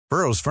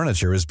Burrow's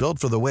furniture is built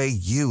for the way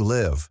you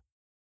live.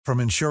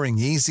 From ensuring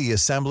easy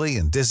assembly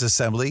and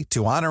disassembly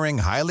to honoring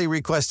highly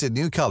requested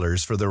new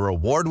colors for their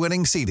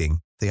award-winning seating,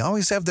 they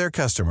always have their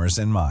customers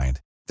in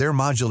mind. Their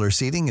modular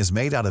seating is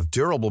made out of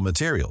durable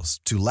materials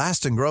to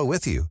last and grow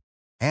with you.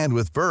 And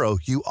with Burrow,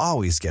 you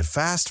always get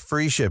fast,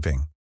 free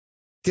shipping.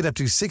 Get up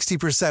to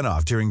 60%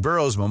 off during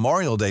Burrow's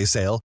Memorial Day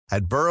sale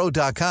at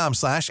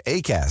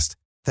burrow.com/ACAST.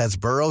 That's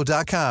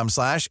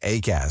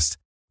burrow.com/ACAST.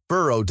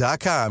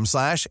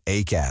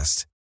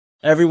 burrow.com/ACAST.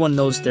 Everyone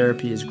knows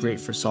therapy is great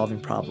for solving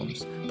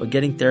problems, but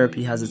getting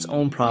therapy has its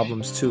own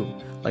problems too,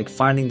 like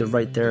finding the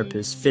right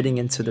therapist, fitting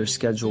into their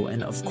schedule,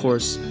 and of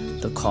course,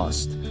 the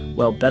cost.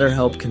 Well,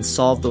 BetterHelp can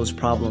solve those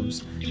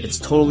problems. It's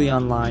totally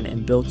online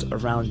and built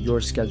around your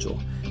schedule.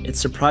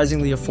 It's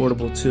surprisingly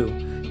affordable too.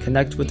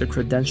 Connect with a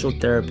credentialed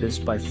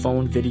therapist by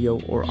phone,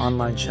 video, or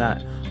online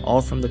chat,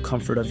 all from the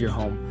comfort of your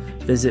home.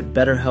 Visit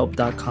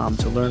BetterHelp.com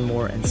to learn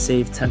more and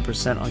save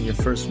 10% on your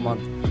first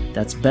month.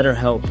 That's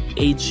BetterHelp,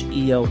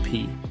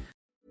 H-E-L-P.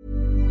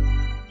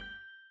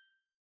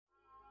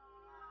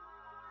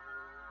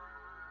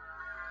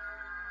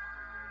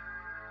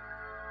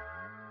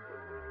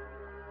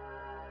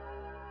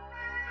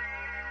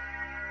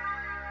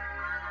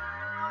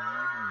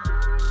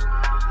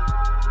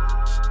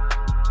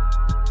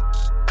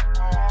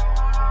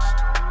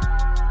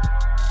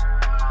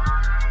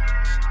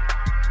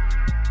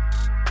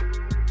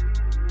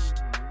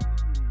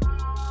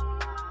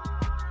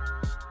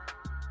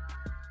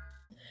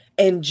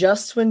 And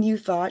just when you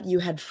thought you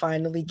had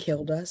finally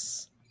killed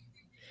us,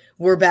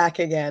 we're back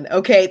again.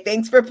 Okay,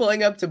 thanks for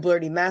pulling up to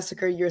Blurty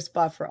Massacre, your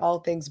spot for all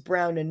things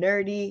brown and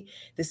nerdy.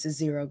 This is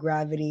Zero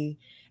Gravity.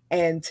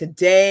 And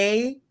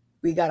today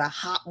we got a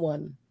hot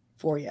one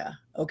for you.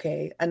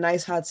 Okay, a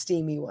nice, hot,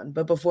 steamy one.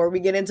 But before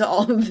we get into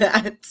all of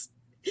that,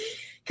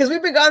 because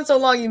we've been gone so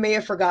long, you may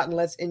have forgotten,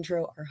 let's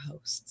intro our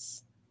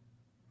hosts.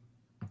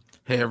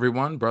 Hey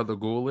everyone, Brother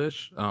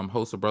Ghoulish,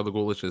 host of Brother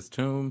Ghoulish's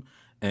Tomb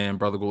and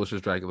Brother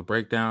Ghoulish's Dracula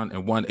Breakdown,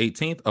 and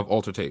 1/18th of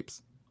Alter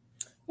Tapes.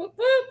 Whoop,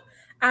 whoop.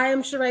 I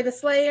am Sheree the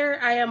Slayer.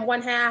 I am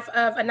one half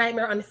of A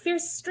Nightmare on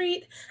Fierce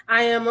Street.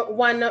 I am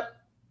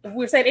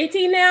we're saying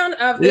 18 now,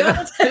 of the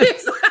Alter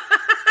Tapes.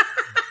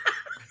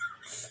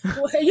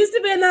 Well, it used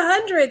to be in the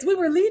hundreds. We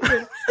were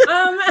legion.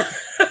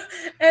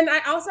 And I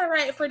also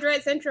write for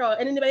Dread Central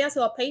and anybody else who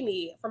will pay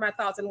me for my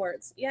thoughts and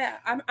words. Yeah,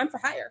 I'm for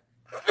hire.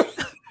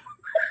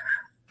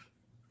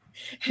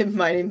 And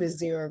my name is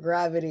Zero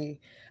Gravity.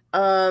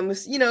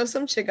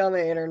 Some chick on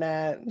the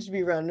internet should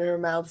be running her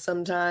mouth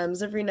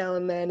sometimes, every now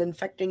and then,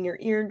 infecting your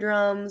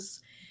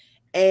eardrums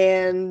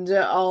and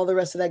all the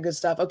rest of that good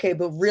stuff. Okay,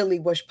 but really,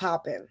 what's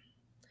popping?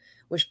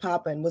 What's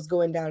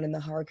going down in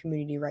the horror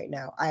community right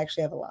now? I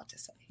actually have a lot to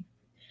say.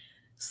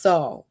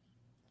 So,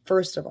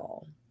 first of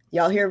all,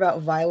 y'all hear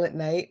about Violent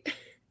Night?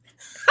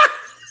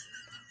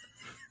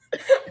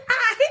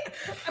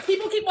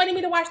 People keep wanting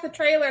me to watch the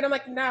trailer, and I'm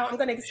like, no, I'm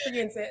going to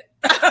experience it.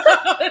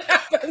 It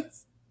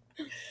happens.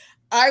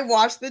 I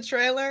watched the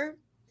trailer.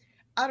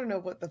 I don't know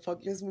what the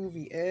fuck this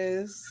movie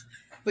is,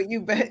 but you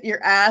bet your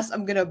ass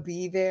I'm gonna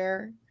be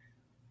there.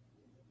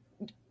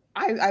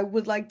 I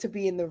would like to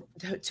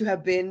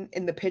have been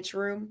in the pitch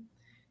room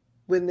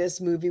when this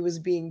movie was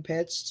being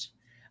pitched.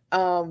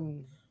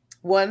 One,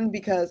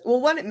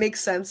 it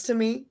makes sense to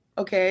me.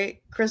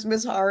 Okay,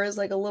 Christmas horror is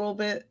like a little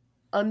bit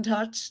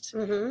untouched.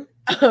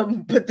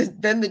 Mm-hmm. But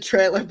then the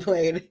trailer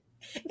played,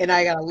 and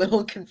I got a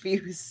little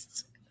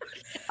confused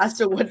as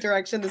to what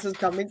direction this is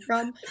coming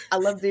from. I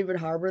love David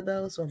Harbour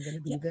though, so I'm gonna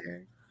be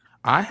there.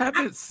 I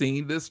haven't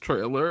seen this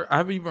trailer. I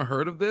haven't even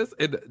heard of this.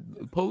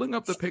 Pulling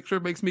up the picture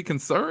makes me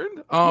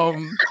concerned.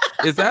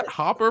 Is that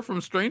Hopper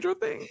from Stranger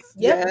Things?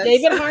 Yep, yes,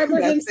 David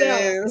Harbour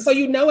himself. Is. So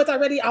you know it's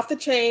already off the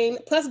chain.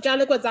 Plus John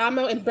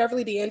Leguizamo and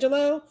Beverly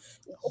D'Angelo.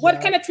 What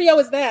kind of trio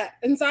is that?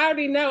 And so I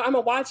already know I'm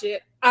gonna watch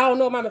it. I don't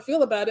know how I'm gonna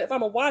feel about it if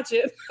I'm gonna watch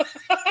it.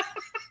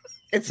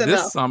 It's this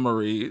enough.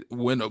 Summary: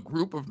 when a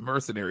group of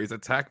mercenaries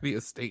attack the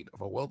estate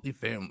of a wealthy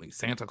family,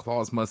 Santa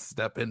Claus must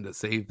step in to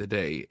save the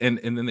day. And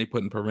then they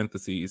put in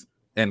parentheses,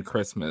 and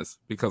Christmas,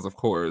 because of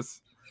course.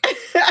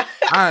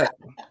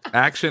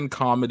 Action,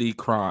 comedy,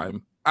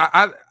 crime.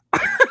 I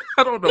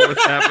don't know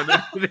what's happening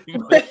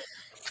anymore.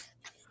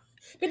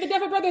 Did the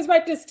Devil Brothers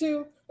write this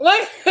too?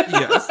 Like,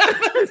 yes.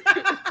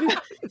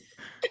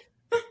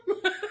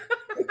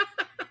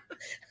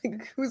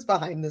 Who's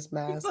behind this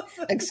mask?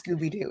 Like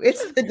Scooby-Doo.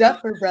 It's the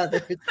Duffer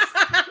Brothers.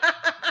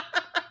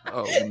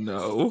 Oh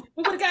no.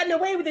 We would have gotten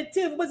away with it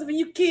too if it wasn't for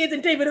you kids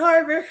and David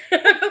Harbour.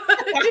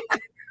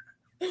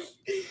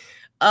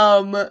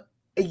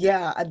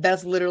 Yeah,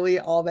 that's literally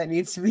all that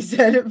needs to be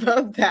said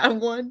about that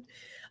one.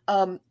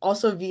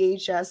 Also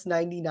VHS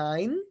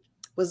 99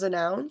 was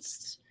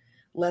announced.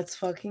 Let's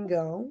fucking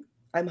go.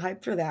 I'm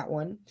hyped for that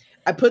one.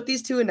 I put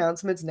these two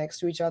announcements next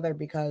to each other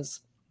because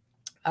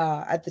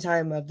at the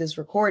time of this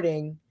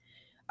recording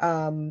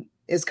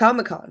is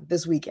Comic-Con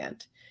this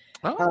weekend.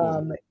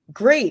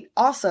 Great.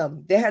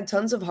 Awesome. They had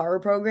tons of horror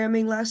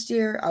programming last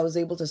year. I was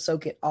able to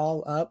soak it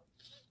all up,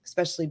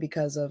 especially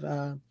because of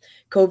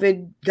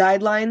COVID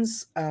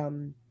guidelines.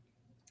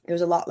 there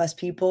was a lot less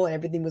people and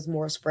everything was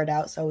more spread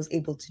out. So I was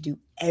able to do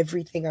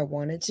everything I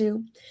wanted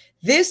to.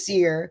 This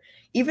year,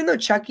 even though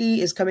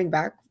Chucky is coming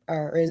back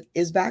or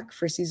is back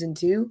for season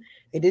 2,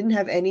 they didn't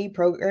have any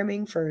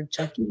programming for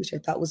Chucky, which I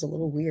thought was a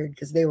little weird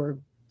because they were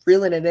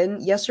reeling it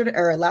in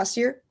last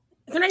year.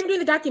 They're not even doing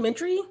the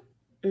documentary?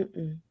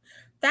 Mm-mm.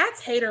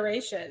 That's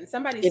hateration.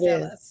 Somebody's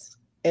jealous.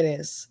 It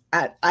is.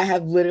 I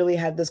have literally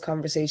had this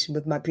conversation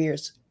with my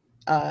peers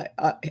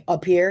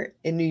up here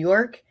in New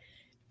York.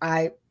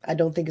 I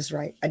don't think it's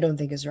right. I don't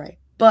think it's right.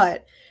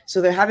 But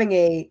so they're having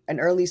an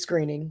early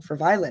screening for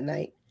Violet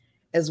Night,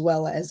 as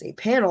well as a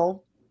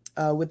panel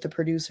with the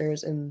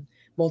producers and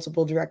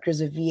multiple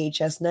directors of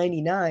VHS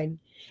 99.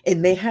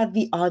 And they had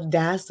the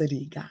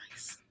audacity,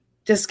 guys,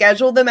 to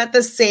schedule them at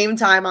the same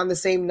time on the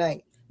same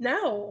night.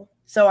 No.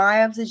 So I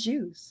have to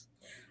choose.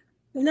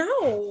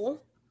 No.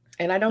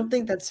 And I don't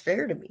think that's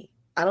fair to me.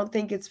 I don't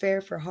think it's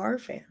fair for horror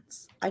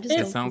fans.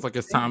 It sounds like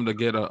it's time to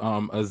get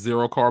a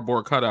zero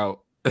cardboard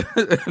cutout and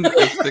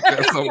stick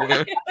that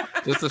somewhere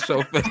just to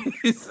show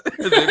face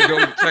and then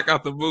go check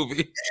out the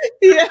movie.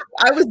 Yeah,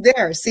 I was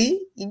there.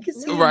 See? You can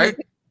see right?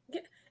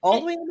 All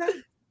the way in that.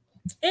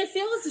 It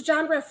feels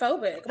genre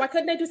phobic. Why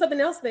couldn't they do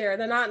something else there?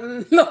 They're not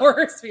in the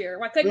horror sphere.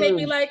 Why couldn't they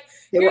be like,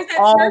 here's that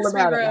Smurfs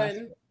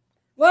rerun?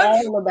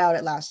 All about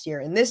it last year.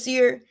 And this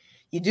year,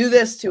 you do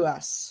this to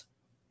us.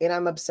 And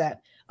I'm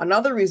upset.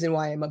 Another reason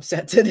why I'm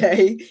upset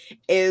today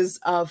is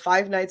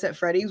Five Nights at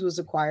Freddy's was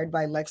acquired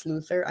by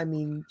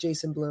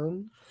Jason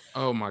Blum.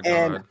 Oh my God.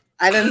 And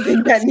I didn't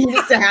think that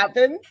needed to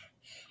happen.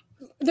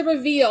 The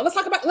reveal.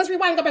 Let's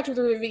rewind and go back to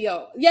the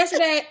reveal.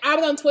 Yesterday, I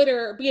was on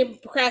Twitter being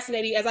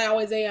procrastinating, as I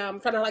always am,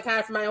 trying to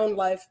hide from my own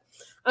life.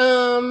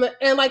 And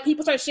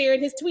people start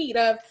sharing his tweet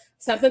of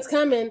something's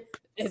coming.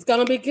 It's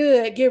gonna be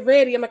good. Get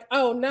ready. I'm like,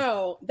 oh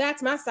no,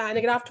 that's my sign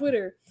to get off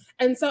Twitter.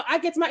 And so I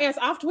get my ass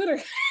off Twitter.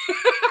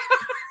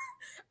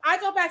 I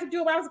go back to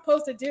do what I was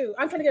supposed to do.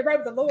 I'm trying to get right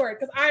with the Lord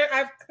because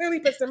I've clearly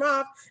pissed him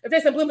off. If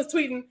Jason Blum is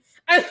tweeting,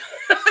 and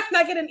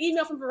I get an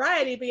email from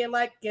Variety being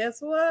like,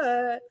 guess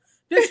what?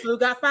 This fool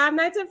got Five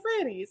Nights at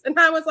Freddy's. And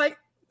I was like,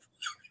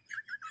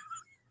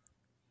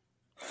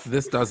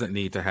 this doesn't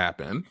need to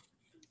happen.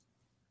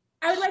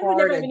 I would like to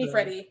never have any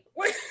Freddy.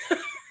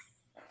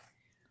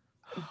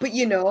 But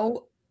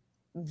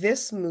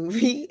this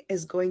movie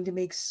is going to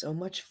make so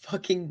much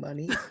fucking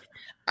money.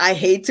 I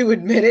hate to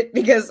admit it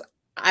because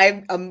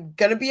I'm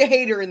gonna be a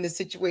hater in this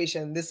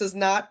situation. This is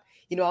not,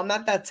 I'm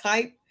not that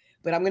type,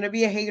 but I'm gonna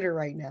be a hater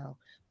right now.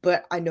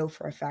 But I know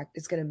for a fact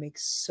it's gonna make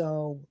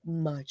so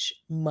much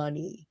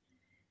money.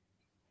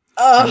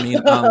 I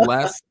mean,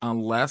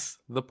 unless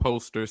the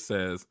poster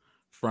says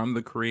from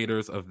the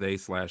creators of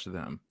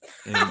They/Them,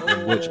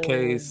 in which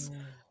case,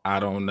 I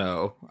don't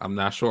know. I'm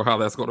not sure how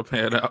that's going to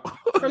pan out.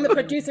 From the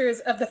producers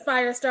of the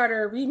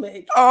Firestarter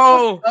remake.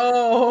 Oh.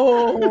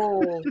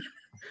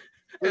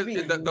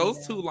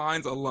 Those two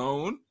lines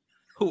alone,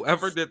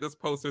 whoever did this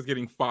poster is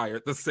getting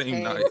fired the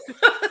same night.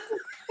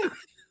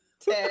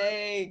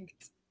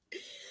 Tanked.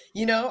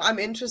 I'm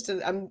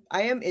interested.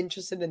 I am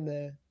interested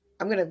in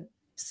I'm gonna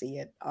see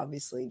it,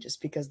 obviously, just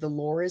because the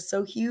lore is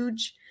so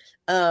huge.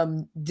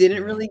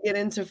 Didn't really get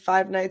into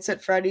Five Nights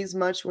at Freddy's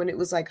much when it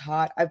was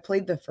hot. I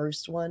played the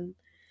first one.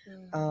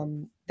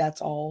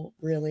 That's all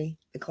really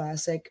the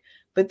classic.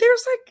 But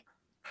there's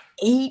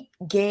 8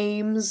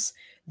 games.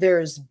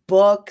 There's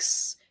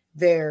books.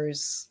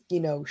 There's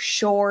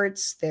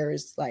shorts.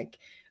 There's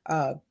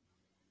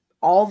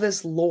all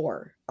this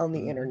lore on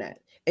the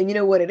internet. And you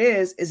know what it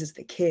is it's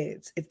the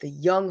kids. It's the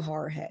young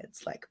horror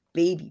heads,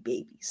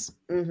 babies.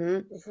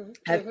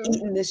 Have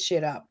eaten this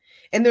shit up.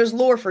 And there's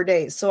lore for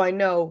days. So I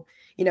know,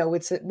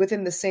 it's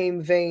within the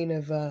same vein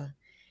of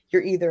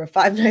you're either a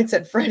Five Nights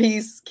at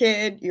Freddy's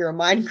kid, you're a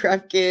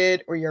Minecraft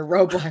kid, or you're a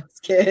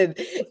Roblox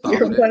kid.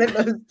 You're one of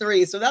those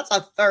 3. So that's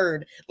a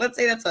third. Let's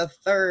say that's a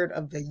third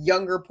of the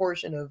younger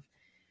portion of,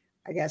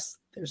 I guess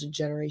there's a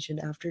generation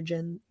after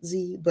Gen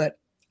Z, but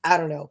I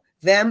don't know.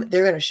 They're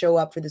going to show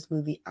up for this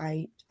movie.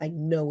 I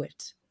know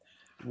it.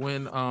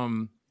 When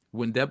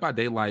Dead by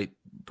Daylight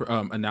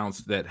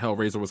announced that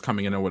Hellraiser was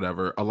coming in or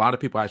whatever, a lot of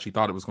people actually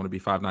thought it was going to be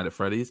Five Nights at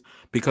Freddy's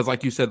because,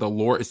 like you said, the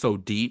lore is so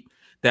deep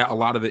that a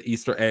lot of the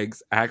Easter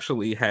eggs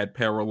actually had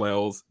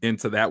parallels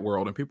into that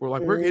world, and people were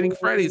like, "We're getting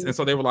Freddy's," and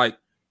so they were like,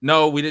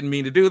 "No, we didn't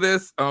mean to do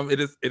this. It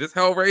is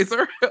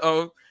Hellraiser.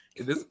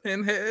 It is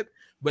Pinhead."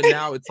 But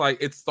now it's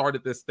it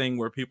started this thing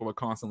where people are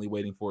constantly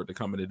waiting for it to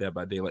come into Dead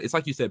by Daylight. It's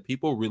like you said,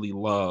 people really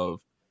love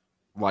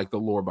the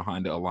lore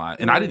behind it a lot.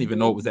 And I didn't even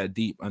know it was that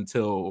deep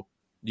until,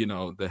 the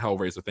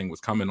Hellraiser thing was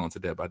coming onto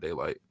Dead by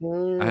Daylight.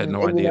 I had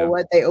no idea. You know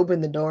what? They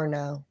opened the door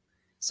now.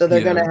 So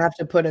they're going to have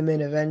to put him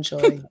in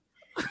eventually.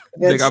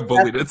 They got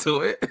bullied into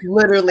it.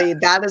 Literally,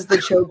 that is the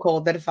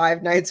chokehold that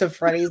Five Nights at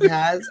Freddy's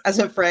has as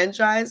a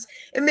franchise.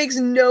 It makes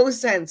no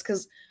sense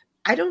because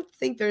I don't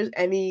think there's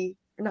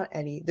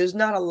there's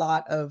not a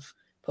lot of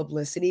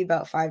publicity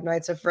about Five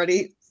Nights at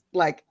Freddy's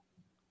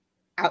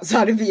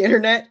outside of the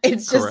internet.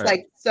 It's just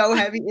so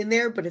heavy in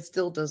there, but it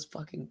still does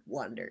fucking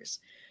wonders.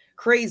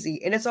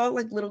 Crazy. And it's all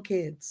little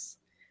kids.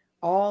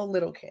 all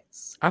little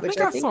kids. I think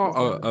I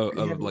saw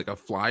is like a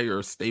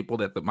flyer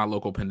stapled at my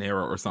local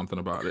Panera or something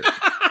about it.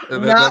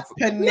 Not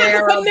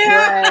Panera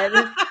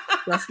bread.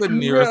 That's the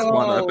nearest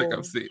one I think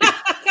I've seen.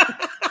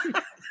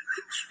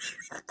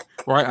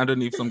 Right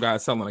underneath some guy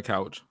selling a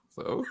couch.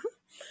 So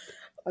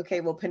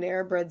okay, well,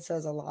 Panera bread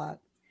says a lot.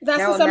 That's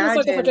now the summer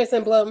circle for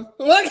Jason Blum.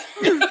 Look,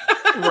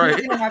 right?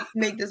 You're gonna have to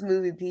make this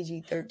movie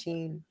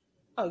PG-13.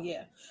 Oh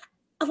yeah,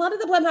 a lot of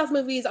the Blumhouse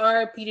movies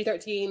are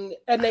PG-13,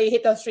 and they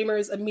hit those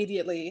streamers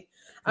immediately.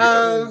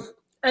 And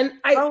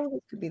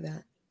it could be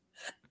that.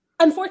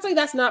 Unfortunately,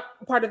 that's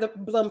not part of the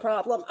Blum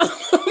problem. It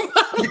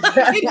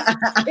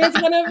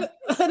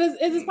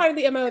is part of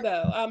the MO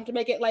though, to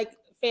make it like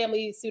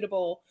family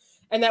suitable.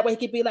 And that way he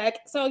could be like,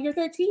 so your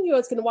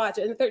 13-year-olds can watch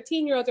it. And the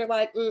 13-year-olds are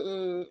like,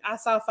 I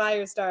saw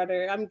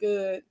Firestarter. I'm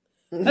good.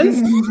 And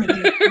so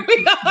here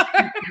we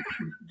are.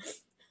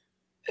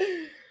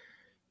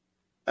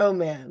 Oh,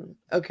 man.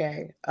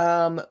 Okay.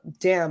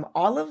 Damn.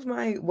 All of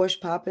my What's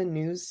Poppin'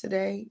 news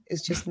today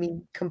is just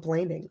me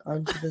complaining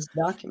onto this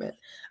document.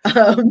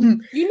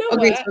 You know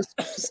okay, what?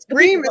 So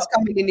Scream is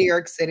coming to New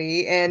York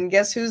City. And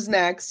guess who's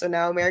next? So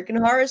now American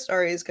Horror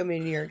Story is coming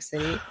to New York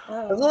City.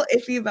 Oh. I'm a little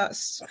iffy about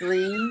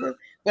Scream,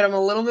 but I'm a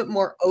little bit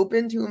more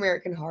open to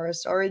American Horror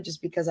Story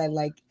just because I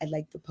like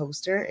the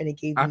poster and it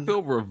gave me I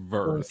feel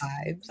reverse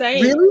vibes.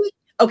 Same. Really?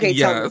 Okay,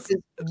 yes. Tell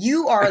me,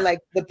 you are like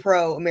the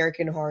pro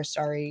American Horror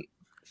Story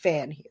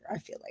fan here. I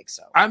feel like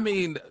so. I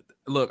mean,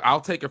 look,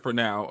 I'll take it for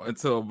now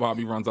until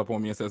Bobby runs up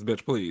on me and says,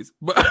 bitch, please.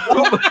 But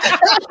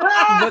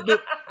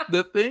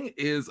the thing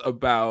is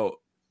about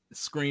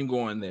Scream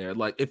going there,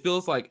 like it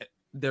feels like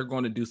they're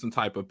going to do some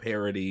type of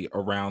parody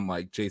around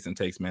like Jason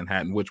Takes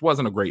Manhattan, which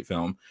wasn't a great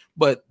film,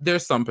 but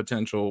there's some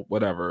potential,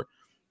 whatever.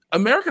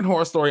 American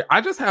Horror Story,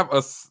 I don't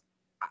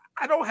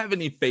have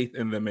any faith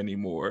in them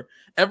anymore.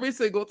 Every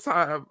single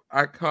time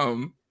I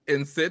come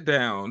and sit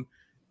down,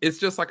 it's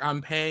just like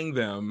I'm paying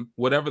them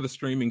whatever the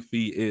streaming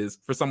fee is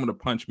for someone to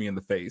punch me in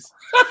the face.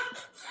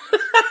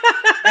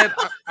 And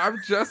I'm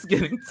just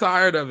getting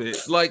tired of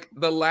it. Like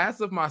the last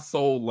of my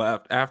soul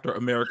left after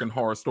American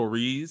Horror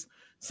Stories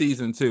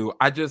season 2.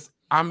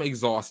 I'm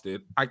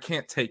exhausted. I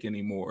can't take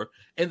anymore.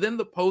 And then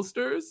the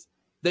posters,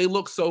 they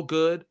look so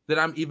good that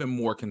I'm even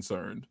more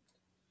concerned.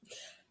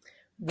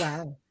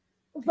 Wow.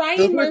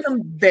 Those were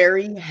some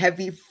very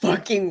heavy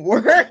fucking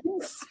words.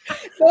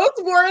 Those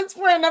words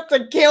were enough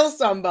to kill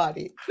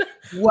somebody.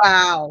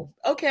 Wow.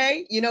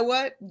 Okay. You know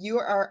what? You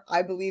are,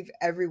 I believe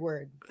every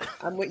word.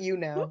 I'm with you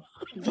now.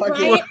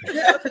 Ryan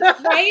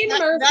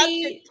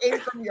Murphy came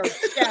from your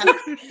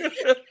chest.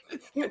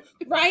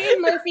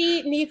 Ryan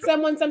Murphy needs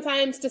someone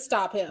sometimes to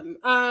stop him.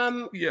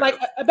 Like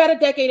about a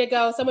decade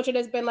ago, someone should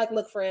have been like,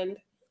 look, friend,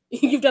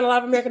 you've done a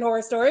lot of American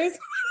Horror Stories.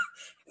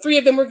 3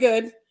 of them were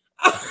good.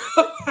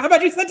 How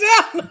about you sit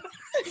down?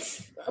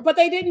 But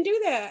they didn't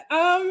do that.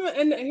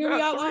 And here we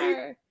all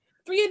are.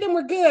 3 of them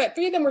were good.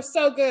 3 of them were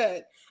so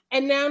good.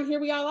 And now here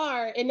we all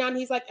are. And now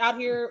he's like out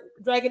here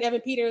dragging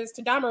Evan Peters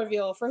to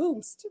Dahmerville for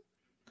whomst.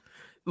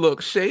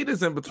 Look, shade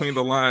is in between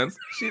the lines.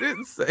 She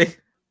didn't say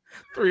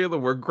 3 of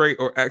them were great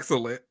or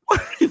excellent.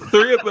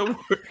 3 of them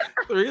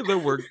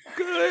were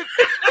good.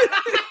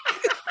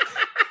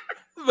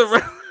 The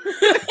rest.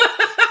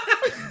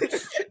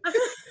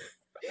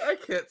 I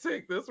can't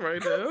take this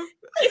right now.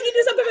 If you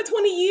do something for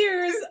 20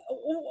 years,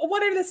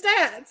 what are the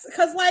stats?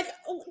 Because, like,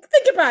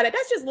 think about it.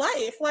 That's just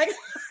life. Like,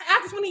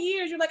 after 20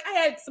 years, you're like, I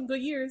had some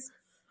good years.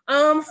 I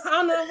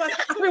don't know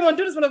if I really want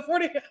to do this when I'm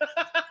 40.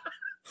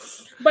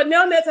 But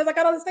now Ned says I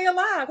got to stay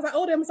alive because I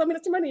owed him so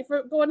much money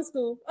for going to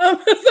school. So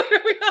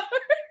here we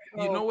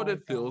are. You know what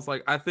it feels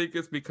like? I think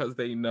it's because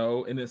they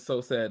know, and it's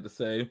so sad to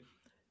say,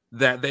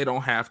 that they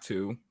don't have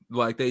to.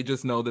 Like, they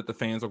just know that the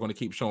fans are going to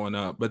keep showing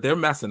up. But they're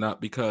messing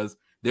up because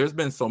there's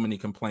been so many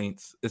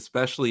complaints,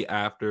 especially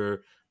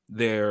after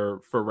their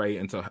foray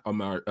into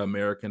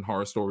American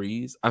Horror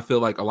Stories. I feel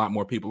like a lot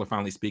more people are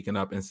finally speaking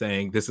up and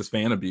saying this is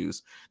fan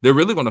abuse. They're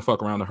really going to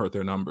fuck around and hurt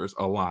their numbers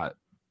a lot.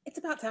 It's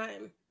about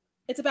time.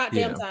 It's about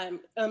damn time,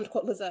 to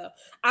quote Lizzo.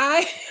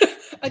 I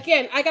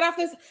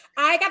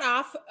got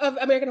off of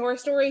American Horror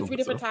Story 3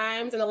 different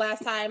times, and the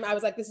last time I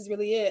was like, this is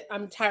really it.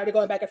 I'm tired of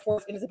going back and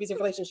forth in this abusive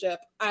relationship.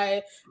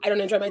 I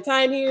don't enjoy my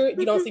time here.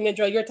 You don't seem to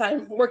enjoy your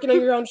time working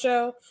on your own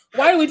show.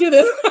 Why do we do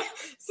this?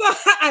 So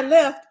I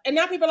left, and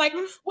now people are like,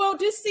 well,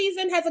 this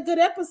season has a good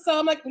episode.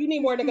 I'm like, you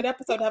need more than a good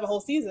episode to have a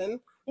whole season.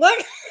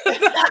 Like,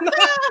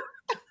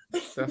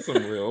 that's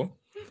some real.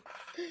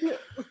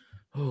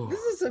 This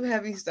is some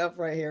heavy stuff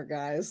right here,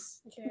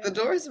 guys. Okay. The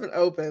door's been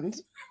opened.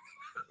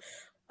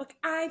 Look,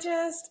 I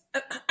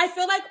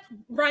feel like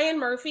Ryan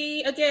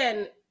Murphy,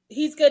 again,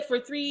 he's good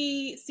for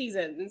 3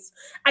 seasons.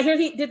 I hear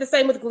he did the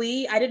same with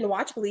Glee. I didn't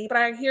watch Glee, but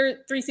I hear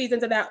 3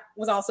 seasons of that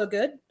was also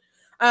good.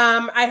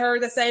 I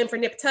heard the same for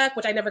Nip Tuck,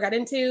 which I never got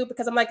into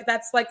because I'm like,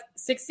 that's like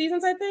 6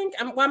 seasons, I think.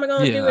 Why am I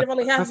going to do it if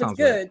only half is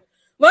good?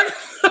 Look,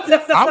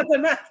 that's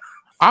something that.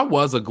 I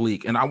was a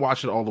Gleek and I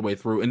watched it all the way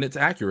through, and it's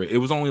accurate. It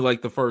was only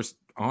like the first,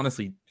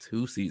 honestly,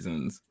 2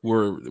 seasons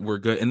were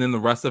good, and then the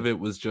rest of it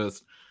was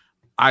just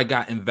I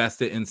got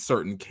invested in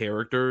certain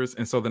characters,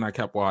 and so then I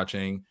kept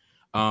watching.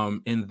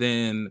 And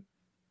then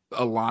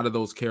a lot of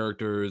those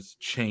characters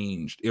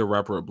changed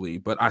irreparably,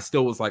 but I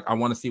still was like, I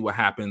want to see what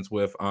happens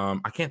with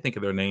I can't think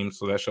of their names,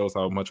 so that shows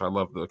how much I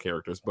love the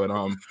characters.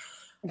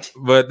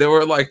 But there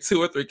were like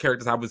 2 or 3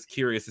 characters I was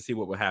curious to see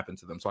what would happen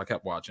to them, so I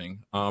kept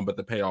watching. But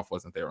the payoff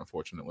wasn't there,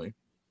 unfortunately.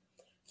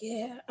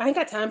 Yeah, I ain't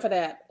got time for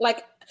that.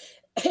 Like,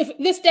 if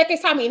this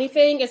decade's taught me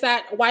anything, is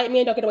that white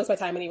men don't get to waste my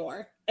time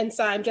anymore, and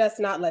so I'm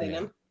just not letting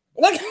them.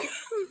 Like,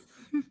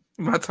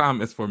 my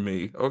time is for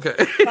me. Okay,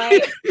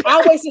 right?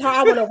 I'll waste it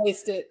how I want to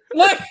waste it.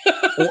 Like,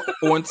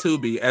 on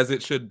Tubi, as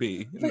it should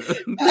be.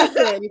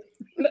 Listen,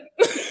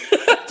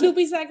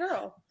 Tubi's that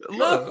girl.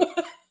 Look.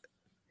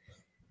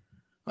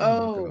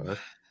 Oh,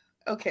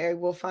 okay.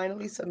 Well,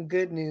 finally, some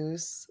good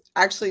news.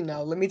 Actually,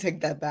 no. Let me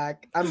take that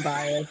back. I'm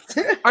biased.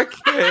 I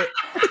can't.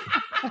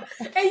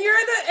 And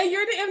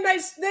you're the M. Night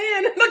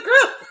Stan in the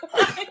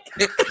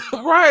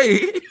group,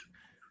 right?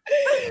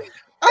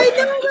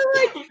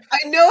 I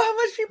know how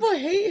much people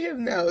hate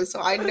him though. So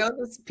I know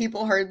that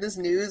people heard this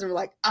news and were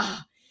like,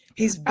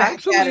 he's back.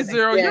 Actually,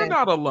 Zero, you're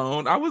not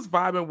alone. I was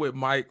vibing with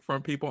Mike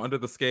from People Under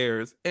the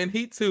Scares, and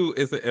he too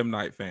is an M.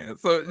 Night fan.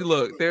 So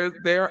look,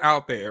 they're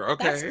out there.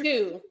 Okay, that's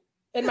 2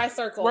 in my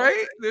circle,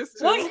 right? There's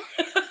 2. Look.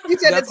 You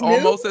said that's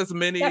almost as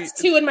many. That's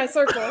 2 in my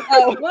circle.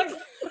 Oh,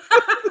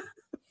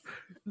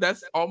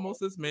 that's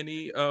almost as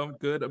many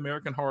good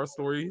American Horror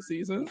Story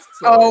seasons.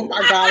 So oh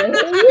my god,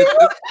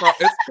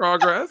 it's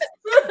progress.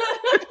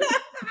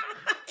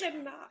 I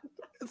cannot.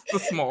 It's the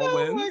small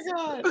wins. Oh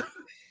my god.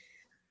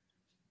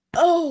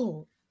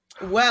 Oh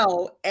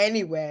well.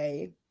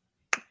 Anyway,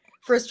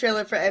 first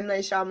trailer for M.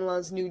 Night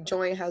Shyamalan's new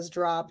joint has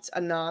dropped.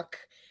 A knock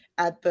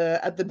at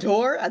the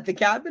door at the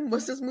cabin.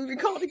 What's this movie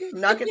called again?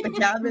 Knock at the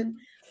cabin.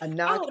 A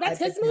knock. Oh, that's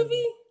his cabin.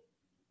 movie.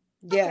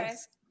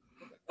 Yes.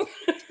 Okay.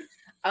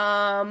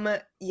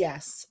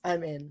 Yes,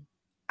 I'm in.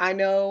 I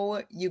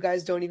know you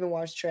guys don't even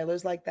watch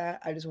trailers like that.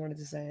 I just wanted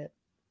to say it.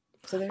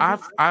 So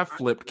I've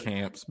flipped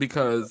camps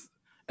because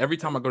every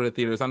time I go to the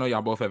theaters, I know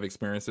y'all both have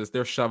experiences.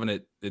 They're shoving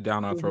it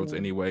down our throats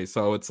anyway.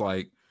 So it's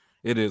like,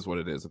 it is what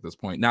it is at this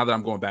point. Now that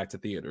I'm going back to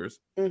theaters.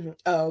 Mm-hmm.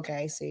 Oh, okay.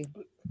 I see.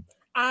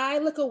 I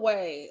look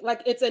away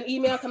like it's an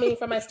email coming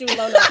from my student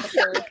loan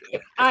officer.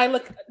 I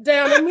look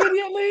down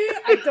immediately.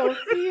 I don't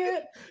see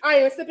it. I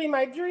am sipping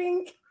my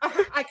drink.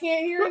 I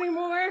can't hear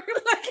anymore.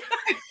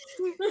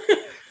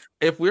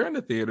 If we're in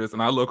the theaters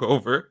and I look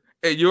over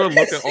and you're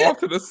looking off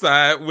to the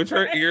side with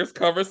your ears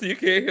covered so you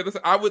can't hear this,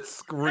 I would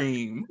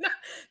scream.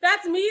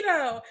 That's me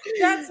though.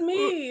 That's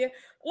me.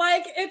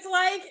 Like it's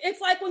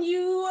like when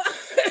you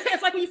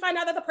find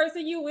out that the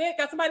person you with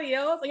got somebody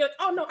else and you're like,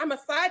 oh no, I'm a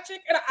side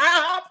chick and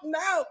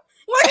no.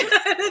 Like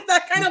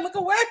that kind of look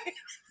away.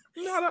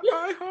 Not an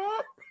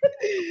IHOP.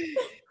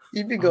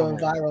 You'd be going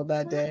viral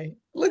that day.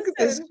 Look at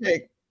this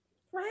chick.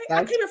 Right?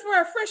 I came in for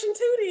a fresh and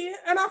tootie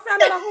and I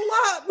found out a whole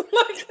lot.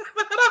 Like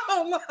a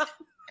whole lot.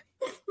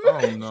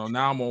 Oh no,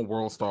 now I'm on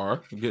World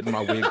Star getting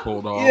my wig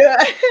pulled off.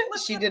 Yeah.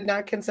 She did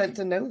not consent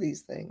to know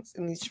these things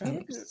in these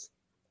trailers.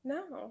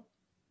 No.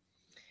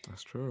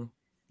 That's true.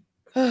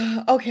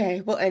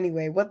 Okay, well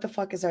anyway, what the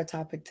fuck is our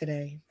topic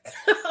today?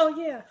 Oh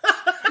yeah.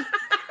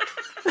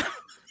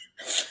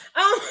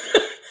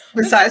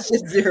 Besides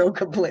just Zero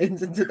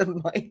complaints into the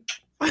mic.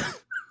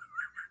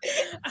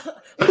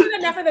 We did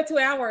enough for the 2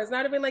 hours.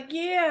 Not have been like,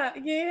 yeah,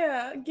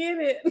 get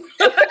it.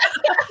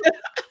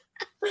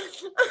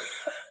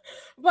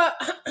 But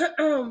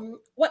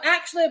what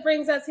actually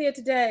brings us here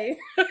today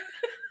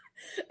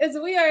is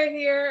we are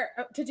here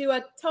to do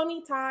a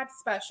Tony Todd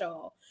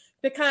special.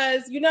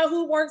 Because you know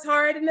who works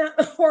hard in the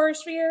horror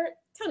sphere?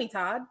 Tony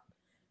Todd.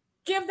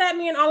 Give that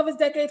man all of his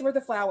decades worth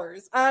of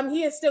flowers.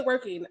 He is still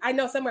working. I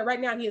know somewhere right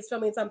now he is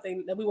filming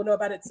something that we will know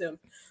about it soon.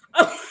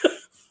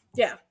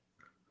 Yeah.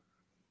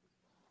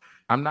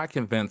 I'm not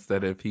convinced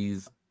that if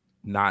he's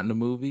not in the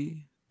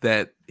movie,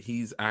 that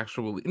he's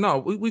actually... No,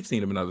 we've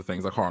seen him in other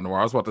things like horror noir.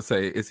 I was about to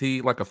say, is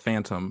he like a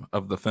phantom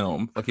of the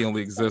film? Like he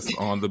only exists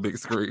on the big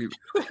screen?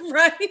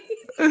 Right?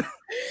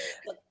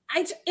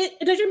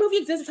 Does your movie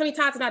exist if Tony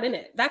Todd's not in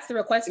it? That's the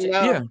real question.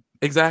 No. Yeah,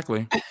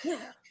 exactly. Yeah.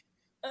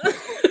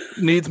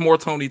 Needs more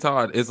Tony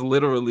Todd. It's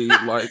literally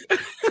like...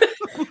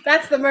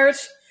 That's the merch.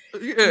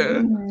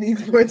 Yeah.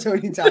 Needs more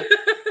Tony Todd.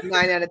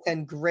 9 out of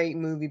 10. Great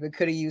movie, but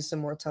could have used some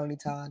more Tony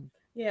Todd.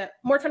 Yeah.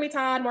 More Tony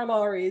Todd, more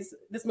Lowry's.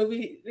 This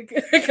movie it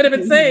could have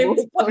been saved.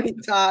 More Tony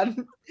Todd,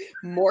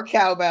 more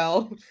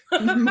cowbell,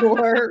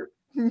 more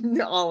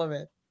all of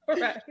it.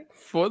 Right.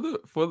 For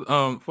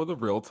the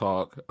real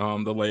talk,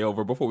 the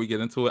layover before we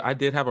get into it, I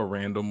did have a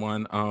random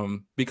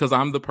one because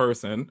I'm the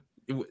person.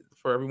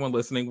 For everyone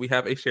listening, we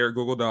have a shared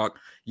Google Doc.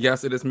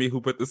 Yes, it is me who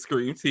put the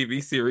Scream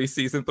TV series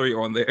season 3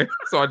 on there,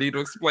 so I need to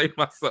explain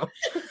myself.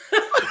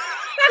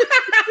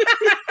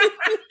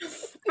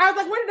 I was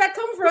like, where did that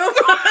come from?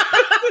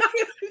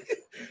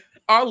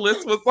 Our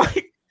list was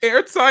like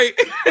airtight.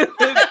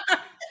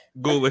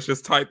 Ghoulish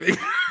is typing.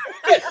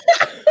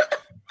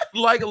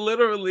 Like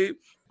literally.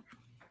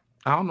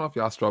 I don't know if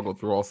y'all struggled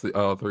through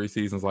all 3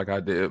 seasons like I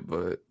did,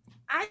 but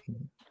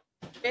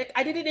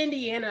I did it in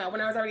Indiana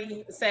when I was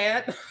already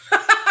sad.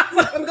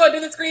 I'm going to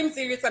do the Scream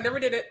series. I never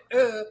did it.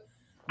 No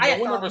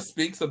one ever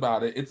speaks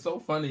about it. It's so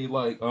funny.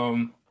 Like,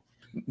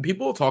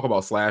 people will talk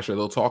about Slasher.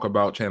 They'll talk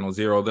about Channel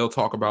Zero. They'll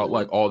talk about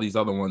like all these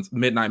other ones.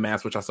 Midnight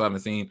Mass, which I still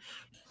haven't seen.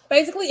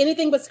 Basically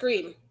anything but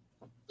Scream.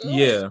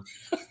 Yeah.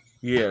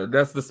 Yeah,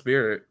 that's the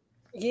spirit.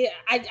 Yeah,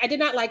 I did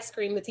not like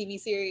Scream, the TV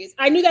series.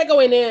 I knew that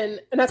going in,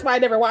 and that's why I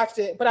never watched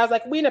it. But I was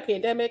like, we in a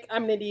pandemic.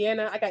 I'm in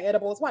Indiana. I got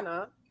edibles. Why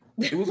not?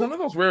 It was one of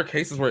those rare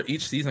cases where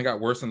each season got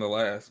worse than the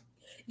last.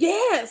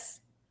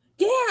 Yes.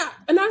 Yeah.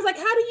 And I was like,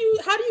 how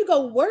do you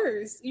go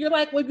worse? You're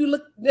like, well, if you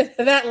look at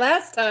that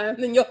last time,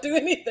 then you'll do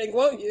anything,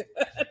 won't you?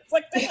 It's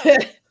like,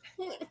 damn.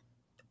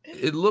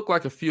 It looked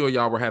like a few of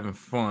y'all were having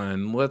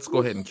fun. Let's go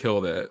ahead and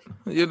kill that.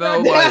 You know,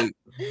 like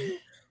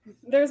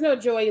there's no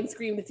joy in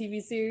Scream, the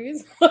TV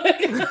series.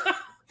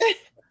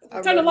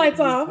 Turn the lights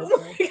off.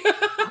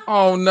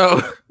 Oh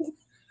no.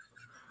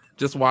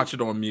 Just watch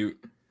it on mute.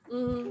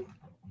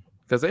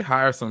 Because they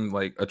hire some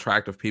like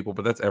attractive people,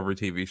 but that's every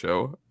TV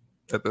show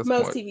at this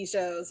point. Most TV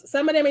shows.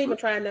 Some of them ain't even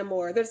trying no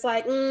more. They're just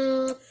like,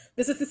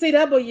 this is the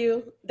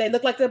CW. They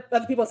look like the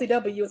other people on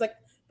CW. It's like,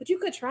 but you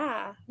could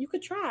try. You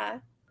could try.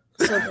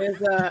 So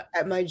there's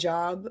at my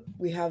job,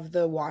 we have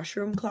the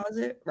washroom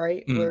closet,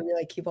 right? Where we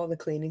like keep all the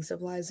cleaning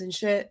supplies and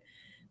shit.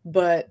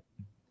 But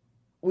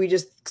we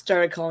just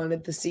started calling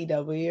it the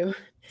CW.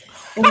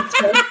 And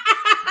so,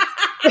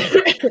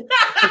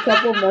 a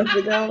couple months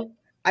ago,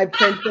 I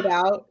printed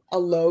out a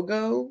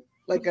logo,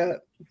 like a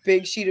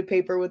big sheet of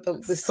paper with the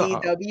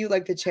CW,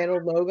 like the channel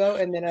logo,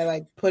 and then I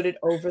like put it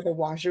over the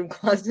washroom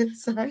closet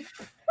sign.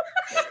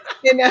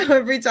 And now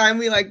every time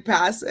we like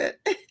pass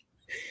it,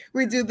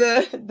 we do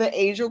the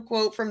angel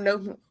quote from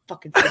No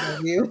Fucking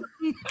CW.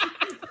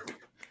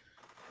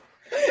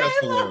 That's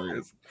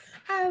hilarious.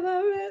 I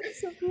love it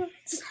so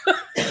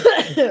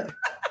much.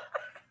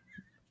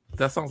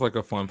 That sounds like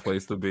a fun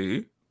place to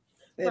be.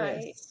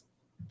 It is.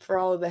 For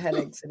all of the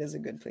headaches, it is a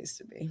good place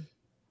to be.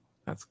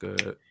 That's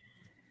good.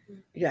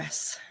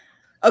 Yes.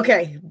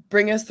 Okay,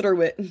 bring us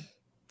through it.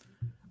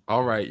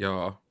 All right,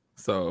 y'all.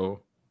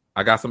 So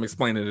I got some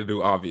explaining to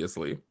do,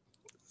 obviously.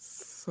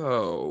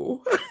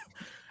 So,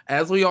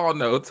 as we all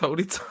know,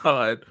 Tony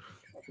Todd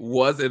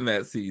was in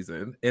that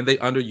season, and they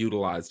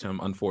underutilized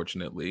him,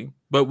 unfortunately.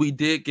 But we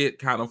did get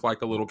kind of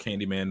like a little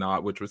Candyman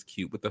nod, which was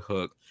cute with the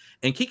hook.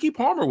 And Keke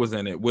Palmer was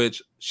in it,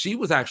 which she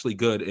was actually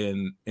good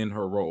in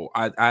her role.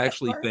 I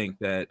actually think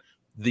that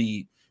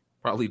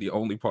probably the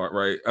only part,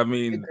 right? I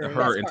mean,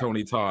 her and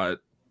Tony Todd.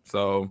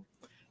 So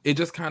it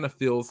just kind of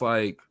feels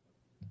like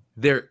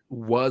there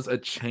was a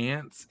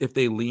chance if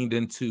they leaned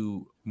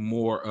into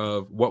more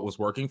of what was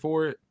working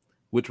for it,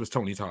 which was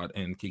Tony Todd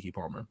and Keke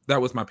Palmer. That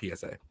was my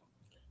PSA.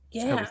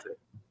 Yeah.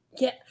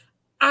 Yeah.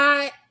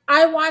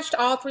 I watched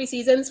all 3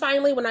 seasons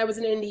finally when I was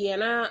in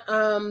Indiana,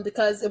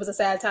 because it was a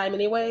sad time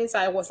anyway. So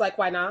I was like,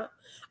 why not?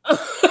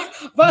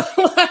 But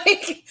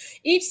like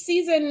each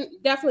season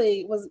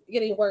definitely was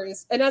getting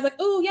worse. And I was like,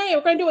 oh yeah,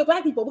 we're gonna do it with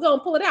Black people. We're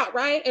gonna pull it out,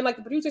 right? And like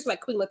the producers were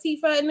like Queen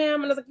Latifah and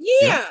them, and I was like,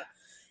 yeah.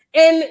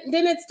 And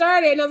then it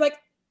started, and I was like,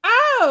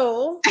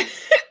 oh.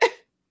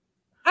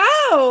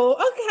 Oh,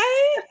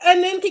 okay.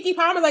 And then Keke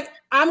Palmer was like,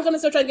 I'm gonna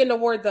still try to get an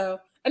award though.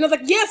 And I was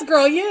like, yes,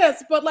 girl,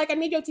 yes. But like, I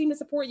need your team to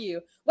support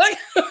you. Like,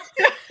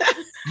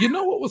 you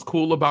know what was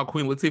cool about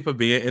Queen Latifah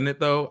being in it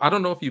though? I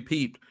don't know if you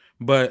peeped,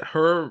 but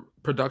her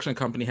production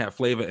company had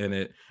Flavor in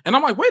it. And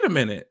I'm like, wait a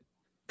minute.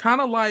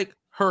 Kind of like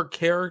her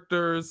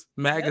character's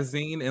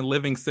magazine and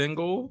Living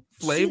Single.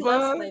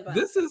 Flavor.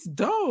 This is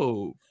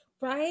dope.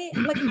 Right?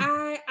 Like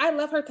I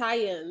love her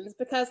tie-ins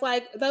because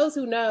like those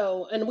who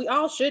know, and we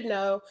all should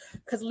know,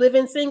 because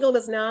Living Single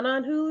is now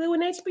on Hulu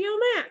and HBO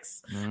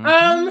Max.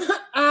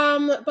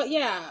 But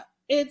yeah,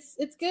 it's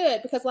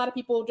good because a lot of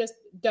people just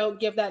don't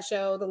give that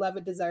show the love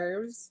it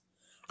deserves.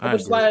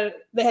 Which is why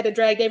they had to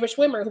drag David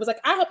Schwimmer, who was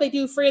like, I hope they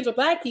do Friends with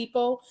Black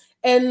people.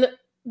 And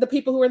the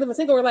people who were Living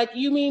Single were like,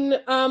 you mean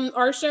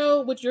our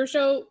show with your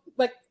show,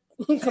 like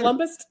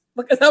Columbus?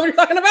 Like, is that what you're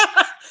talking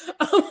about?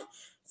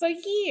 So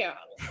yeah.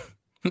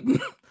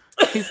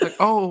 He's like,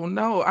 oh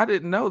no, I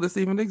didn't know this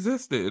even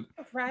existed.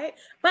 Right?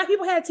 Black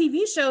people had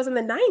TV shows in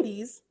the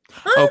 90s.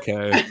 Huh?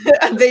 Okay.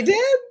 They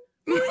did?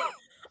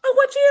 On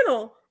what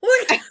channel?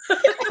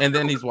 And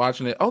then he's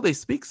watching it. Oh, they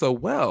speak so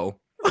well.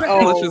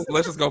 Right.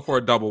 Let's just go for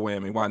a double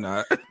whammy. Why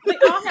not? They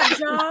all have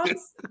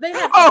jobs. They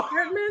have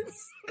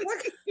apartments.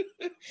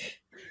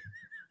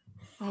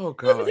 Oh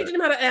god. Teaching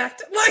them how to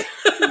act. Like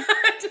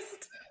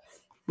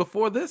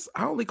before this,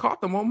 I only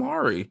caught them on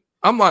Maury.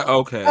 I'm like,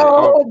 okay.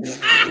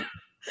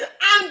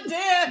 I'm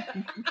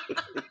dead.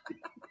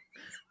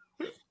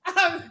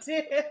 I'm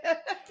dead.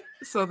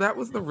 So that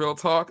was the real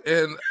talk,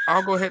 and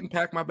I'll go ahead and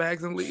pack my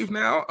bags and leave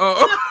now.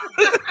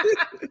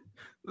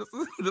 This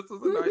is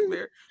a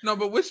nightmare. No,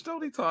 but which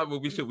Tony Todd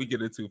movie should we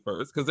get into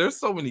first? Because there's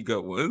so many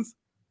good ones.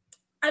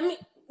 I mean,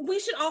 we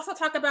should also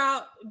talk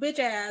about Bitch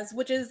Ass,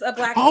 which is a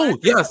Black. Oh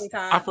yes,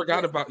 I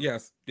forgot about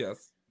yes.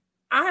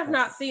 I have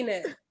not seen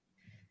it.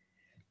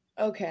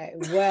 Okay,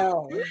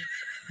 well,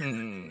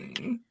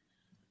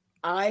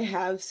 I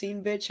have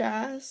seen Bitch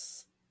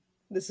Ass,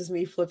 This is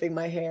me flipping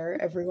my hair,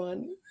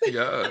 everyone.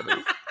 Yeah.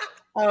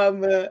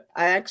 I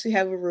actually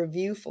have a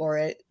review for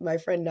it. My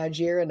friend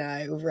Najir and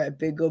I over at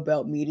Big Go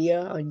Belt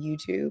Media on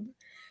YouTube.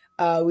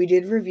 We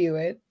did review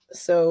it.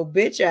 So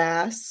bitch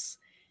ass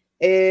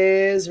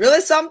is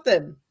really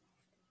something.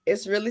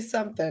 It's really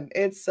something.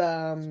 It's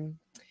the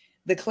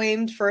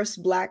claimed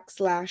first black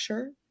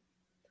slasher.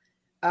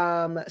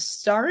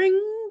 Starring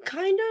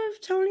kind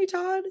of Tony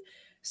Todd.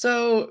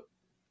 So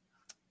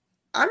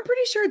I'm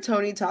pretty sure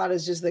Tony Todd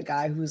is just the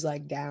guy who's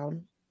like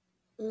down.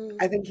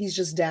 I think he's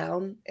just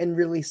down and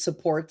really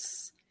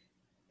supports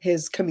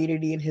his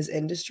community and his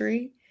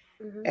industry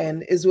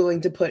and is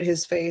willing to put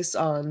his face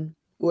on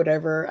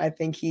whatever I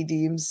think he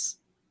deems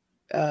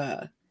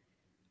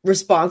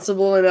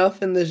responsible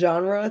enough in the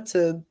genre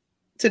to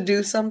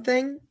do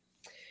something.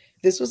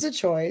 This was a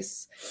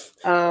choice.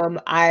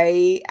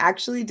 I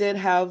actually did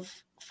have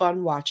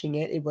fun watching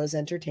it. It was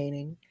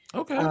entertaining.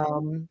 Okay.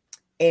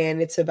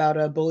 And it's about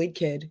a bullied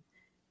kid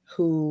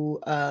who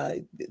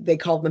they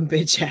call them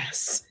bitch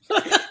ass.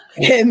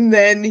 And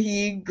then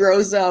he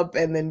grows up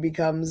and then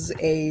becomes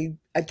a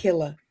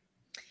killer,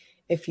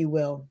 if you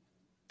will,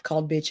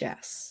 called bitch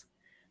ass.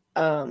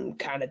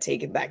 Kind of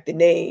taking back the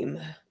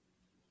name.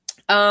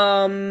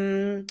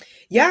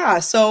 Yeah,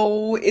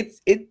 so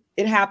it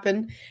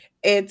happened.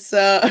 It's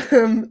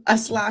a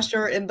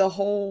slasher, and the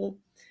whole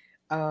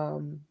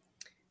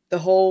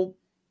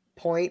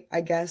point,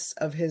 I guess,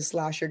 of his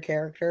slasher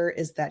character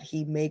is that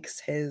he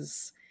makes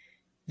his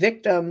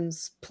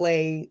victims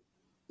play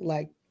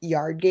like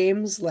yard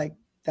games like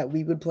that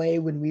we would play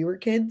when we were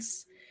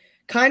kids,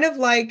 kind of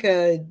like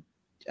a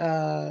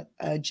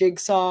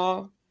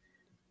jigsaw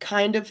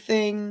kind of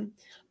thing,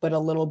 but a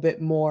little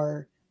bit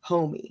more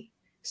homey.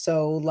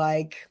 So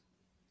like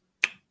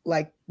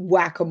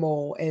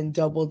whack-a-mole and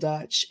double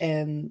dutch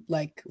and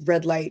like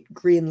red light,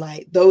 green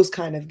light, those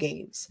kind of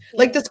games,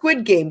 like the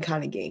Squid Game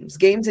kind of games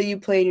that you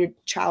play in your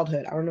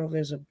childhood. I don't know if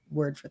there's a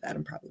word for that.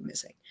 I'm probably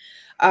missing.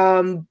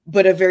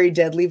 But a very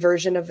deadly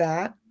version of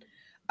that.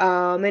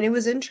 And it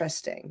was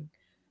interesting.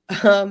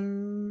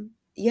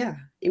 Yeah,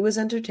 it was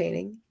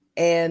entertaining.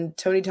 And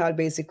Tony Todd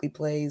basically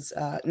plays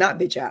not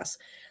bitch ass,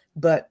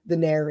 but the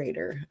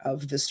narrator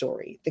of the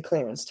story, the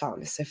Clarence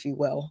Thomas, if you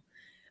will.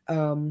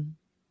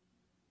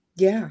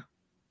 Yeah.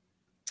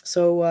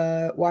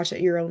 So watch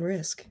at your own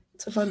risk.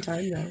 It's a fun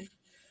time though.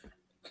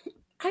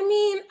 I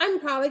mean, I'm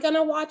probably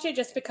gonna watch it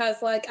just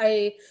because like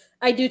I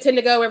do tend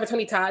to go wherever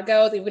Tony Todd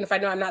goes, even if I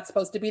know I'm not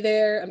supposed to be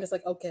there. I'm just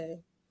like, okay.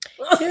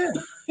 Yeah.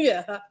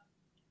 Yeah.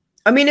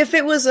 I mean, if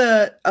it was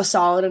a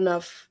solid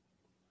enough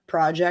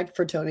project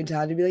for Tony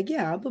Todd to be like,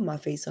 yeah, I'll put my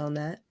face on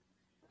that.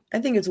 I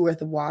think it's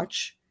worth a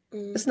watch.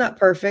 It's not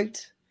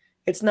perfect.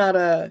 It's not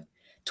a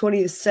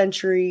 20th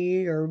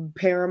Century or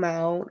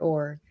Paramount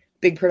or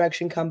big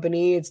production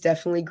company. It's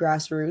definitely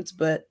grassroots,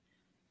 but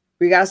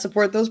we got to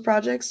support those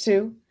projects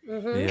too.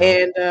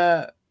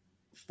 And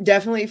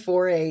definitely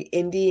for a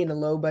indie and a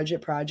low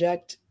budget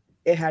project,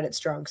 it had its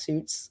strong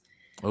suits.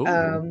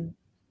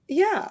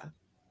 Yeah,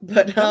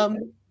 but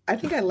I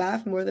think I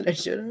laughed more than I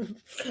should have.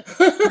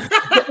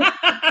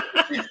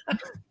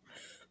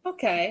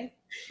 Okay.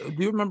 Do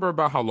you remember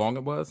about how long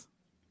it was?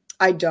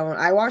 I don't.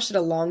 I watched it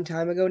a long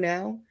time ago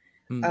now.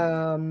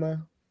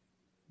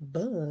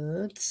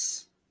 But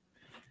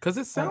because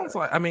it sounds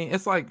like, I mean,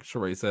 it's like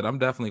Sheree said, I'm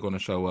definitely going to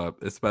show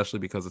up, especially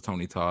because of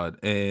Tony Todd.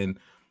 And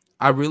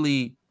I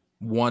really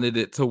wanted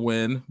it to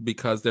win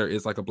because there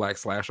is like a black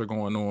slasher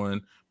going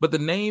on, but the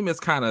name is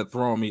kind of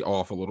throwing me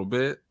off a little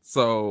bit.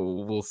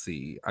 So we'll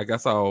see. I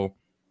guess I'll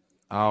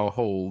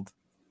hold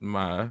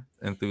my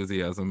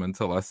enthusiasm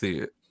until I see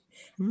it.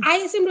 I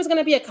assumed it was going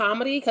to be a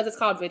comedy because it's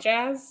called Bitch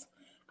Ass.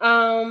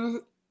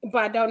 But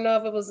I don't know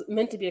if it was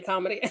meant to be a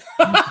comedy.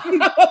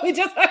 What we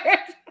just heard.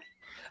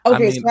 Okay, I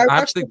mean, so I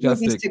watched I've the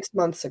movie 6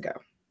 months ago.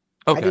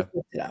 Okay. I just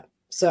looked it up.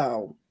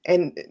 So,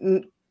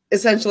 and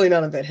essentially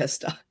none of it has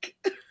stuck.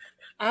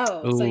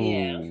 Oh, so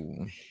yeah.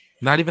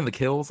 Not even the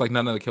kills? Like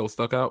none of the kills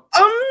stuck out?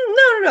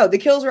 No. The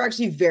kills were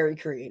actually very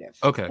creative.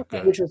 Okay,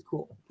 good. Which was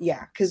cool.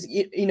 Yeah, because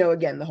you know,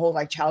 again, the whole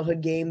like childhood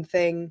game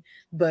thing,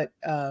 but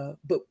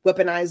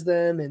weaponize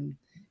them and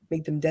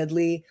make them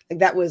deadly.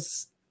 Like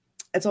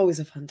it's always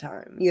a fun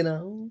time, you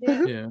know?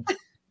 Yeah.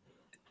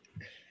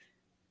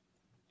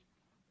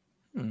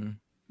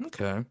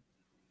 Okay.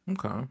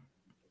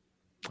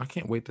 I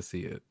can't wait to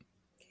see it.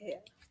 Yeah.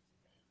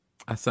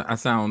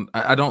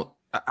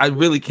 I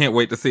really can't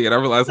wait to see it. I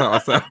realize how I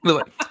sound.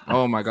 Like,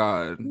 oh my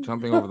God,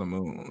 jumping over the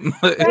moon.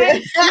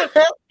 Right?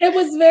 It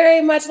was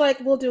very much like,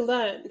 we'll do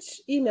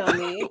lunch. Email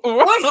me.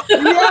 Oh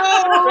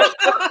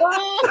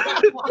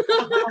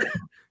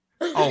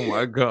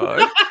my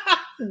God.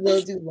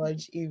 We'll do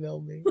lunch.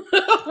 Email me.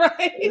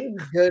 Right.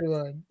 Good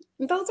one.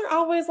 Those are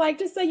always like,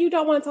 just say you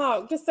don't want to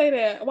talk. Just say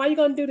that. Why are you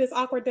going to do this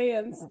awkward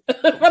dance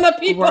in front of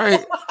people?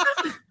 Right.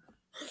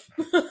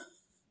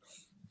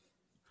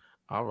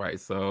 All right,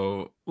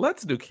 so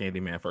let's do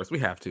Candyman first. We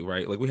have to,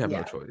 right? Like we have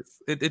no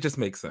choice. It just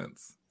makes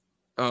sense.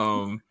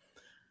 Candyman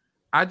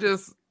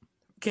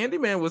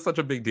was such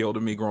a big deal to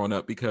me growing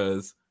up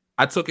because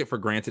I took it for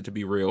granted to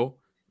be real.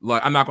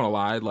 like, I'm not gonna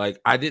lie, like,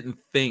 I didn't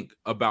think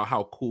about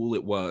how cool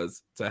it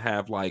was to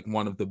have like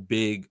one of the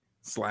big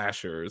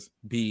slashers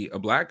be a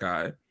black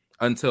guy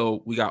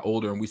until we got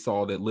older and we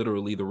saw that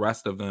literally the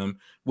rest of them,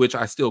 which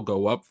I still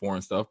go up for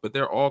and stuff, but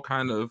they're all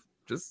kind of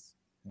just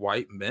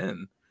white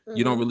men.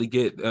 You don't really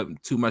get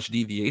too much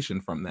deviation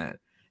from that.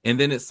 And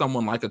then it's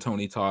someone like a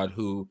Tony Todd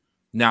who,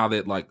 now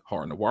that like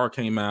Hard Noir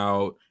came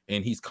out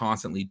and he's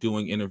constantly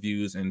doing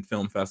interviews and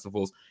film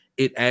festivals,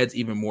 it adds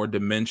even more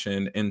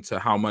dimension into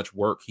how much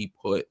work he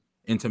put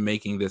into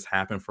making this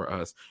happen for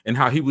us, and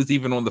how he was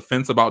even on the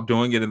fence about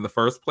doing it in the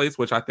first place,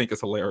 which I think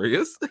is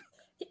hilarious.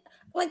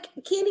 Like,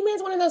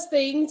 Candyman's one of those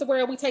things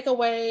where we take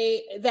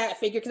away that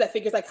figure because that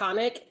figure's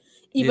iconic.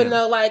 Even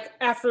though, like,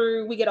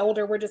 after we get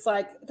older, we're just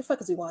like, the fuck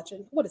is he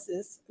watching? What is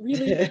this?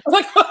 Really?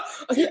 Like,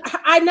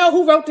 I know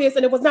who wrote this,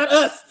 and it was not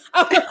us.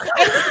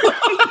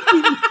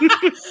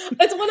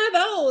 It's one of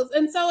those.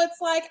 And so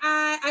it's like,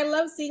 I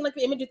love seeing, like,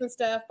 the images and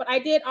stuff, but I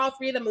did all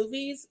 3 of the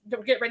movies to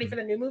get ready for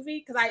the new movie,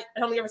 because I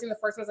had only ever seen the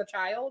first one as a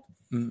child.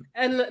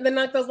 And then,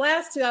 like, those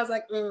last 2, I was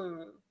like,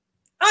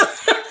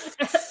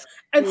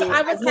 And so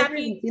I was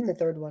happy. I've seen the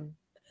 3rd one.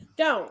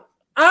 Don't.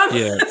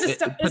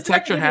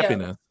 Protect your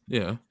happiness.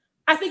 Yeah.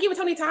 I think even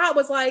Tony Todd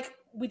was like,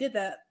 we did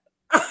that.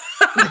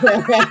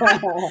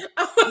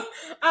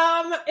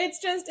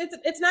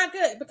 It's not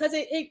good, because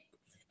it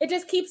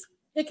just keeps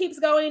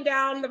going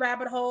down the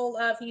rabbit hole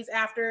of he's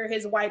after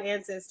his white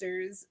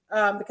ancestors,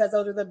 because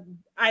those are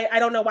I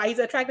don't know why he's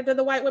attracted to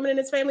the white women in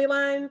his family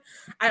line.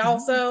 I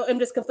also am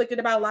just conflicted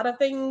about a lot of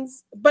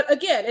things, but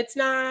again, it's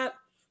not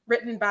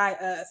written by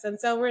us, and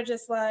so we're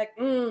just like,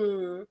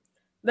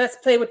 let's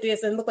play with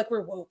this and look like we're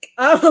woke.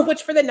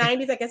 Which for the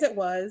 90s, I guess it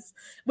was.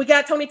 We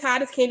got Tony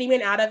Todd as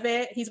Candyman out of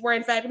it. He's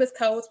wearing fabulous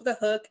coats with a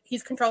hook.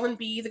 He's controlling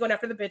bees and going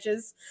after the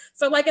bitches.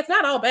 So, like, it's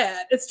not all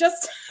bad. It's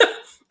just,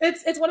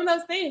 it's one of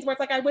those things where it's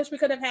like, I wish we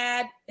could have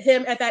had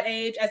him at that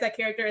age as that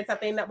character in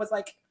something that was,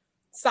 like,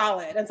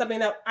 solid and something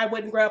that I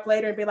wouldn't grow up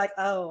later and be like,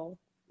 oh,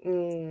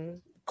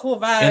 cool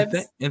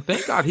vibes. And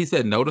thank God he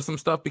said no to some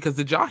stuff, because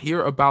did y'all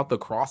hear about the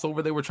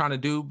crossover they were trying to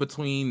do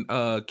between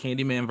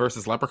Candyman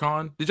versus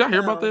Leprechaun? Did y'all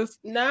hear about this?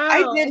 No.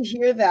 I did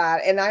hear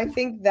that, and I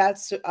think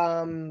that's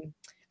a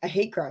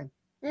hate crime.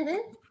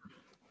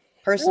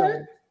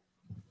 Personally.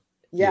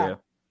 Yeah.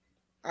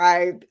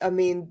 I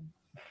mean,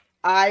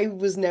 I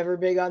was never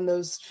big on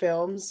those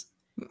films.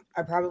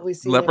 I probably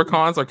see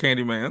Leprechauns or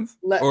Candymans?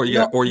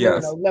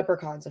 Yes. No,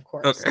 Leprechauns, of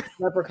course. Okay.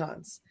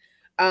 Leprechauns.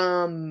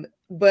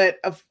 But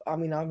I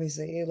mean,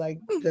 obviously,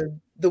 like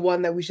the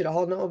one that we should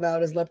all know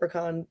about is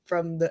Leprechaun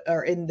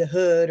or In the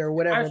Hood or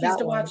whatever. I refuse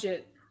to watch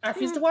it.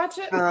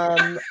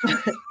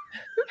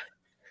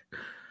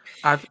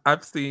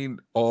 I've seen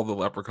all the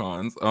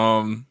Leprechauns.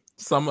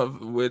 Some of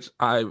which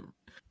I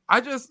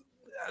just,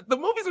 the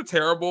movies are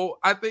terrible.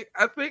 I think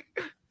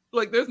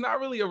like there's not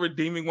really a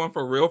redeeming one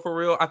for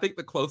real. I think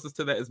the closest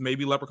to that is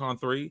maybe Leprechaun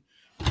 3,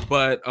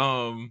 but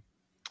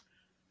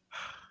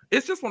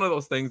it's just one of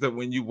those things that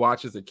when you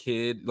watch as a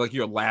kid, like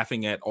you're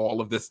laughing at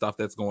all of this stuff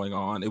that's going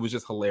on. It was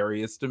just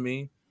hilarious to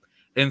me.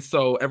 And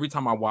so every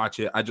time I watch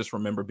it, I just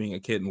remember being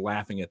a kid and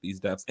laughing at these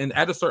deaths. And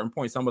at a certain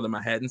point, some of them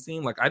I hadn't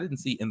seen. Like I didn't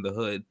see In the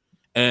Hood.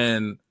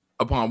 And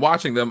upon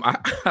watching them,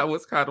 I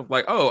was kind of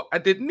like, oh, I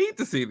didn't need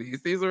to see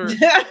these. These are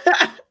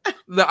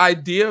the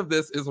idea of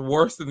this is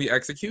worse than the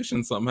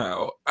execution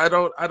somehow. I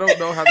don't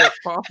know how that's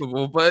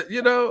possible, but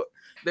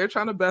they're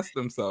trying to best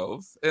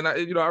themselves, and I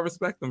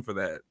respect them for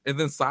that. And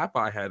then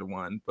Sci-Fi had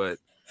one, but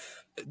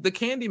the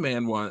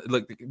Candyman one,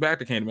 like back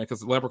to Candyman,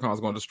 because the Leprechaun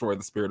is going to destroy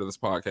the spirit of this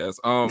podcast.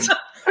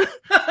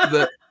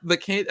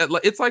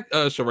 It's like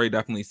Sheree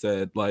definitely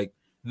said, like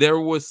there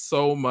was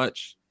so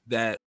much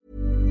that.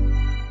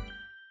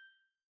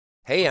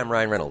 Hey, I'm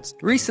Ryan Reynolds.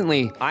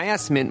 Recently, I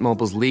asked Mint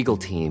Mobile's legal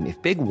team if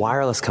big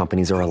wireless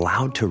companies are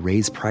allowed to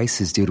raise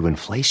prices due to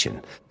inflation.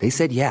 They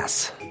said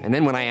yes. And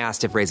then when I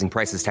asked if raising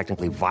prices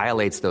technically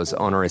violates those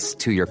onerous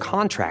 2-year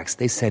contracts,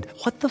 they said,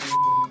 "What the f***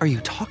 are you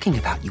talking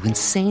about, you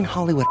insane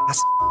Hollywood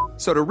ass?"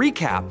 So to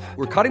recap,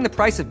 we're cutting the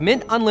price of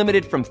Mint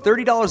Unlimited from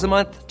 $30 a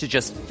month to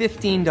just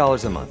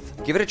 $15 a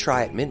month. Give it a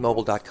try at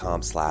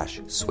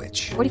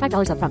mintmobile.com/switch.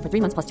 $45 up front for 3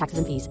 months plus taxes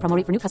and fees. Promo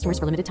rate for new customers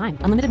for limited time.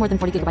 Unlimited more than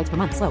 40 gigabytes per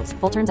month. Slows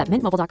full terms at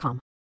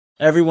mintmobile.com.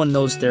 Everyone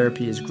knows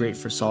therapy is great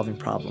for solving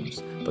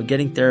problems, but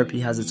getting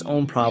therapy has its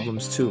own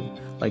problems too,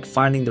 like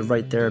finding the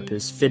right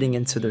therapist, fitting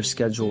into their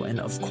schedule, and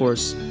of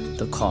course,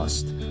 the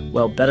cost.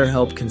 Well,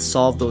 BetterHelp can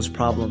solve those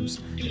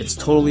problems. It's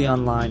totally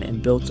online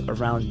and built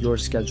around your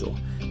schedule.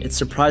 It's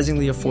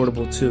surprisingly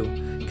affordable too.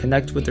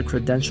 Connect with a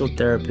credentialed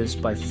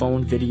therapist by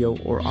phone, video,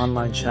 or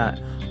online chat,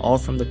 all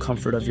from the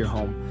comfort of your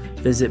home.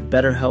 Visit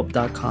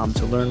BetterHelp.com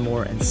to learn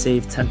more and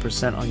save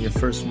 10% on your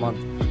first month.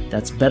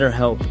 That's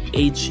BetterHelp,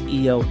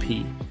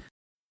 H-E-L-P.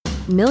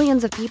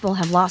 Millions of people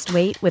have lost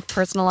weight with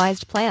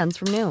personalized plans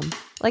from Noom.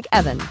 Like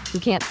Evan, who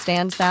can't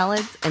stand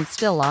salads and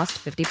still lost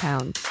 50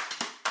 pounds.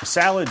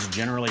 Salads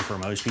generally for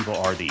most people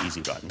are the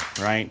easy button,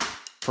 right?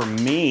 For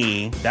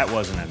me, that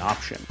wasn't an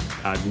option.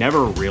 I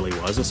never really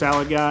was a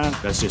salad guy.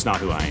 That's just not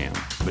who I am.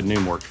 But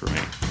Noom worked for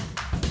me.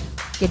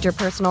 Get your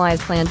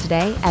personalized plan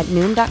today at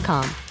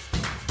Noom.com.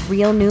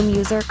 Real Noom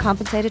user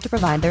compensated to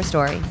provide their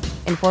story.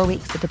 In 4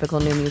 weeks, the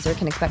typical Noom user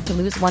can expect to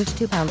lose 1 to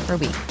 2 pounds per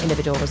week.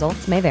 Individual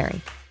results may vary.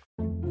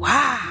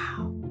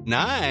 Wow.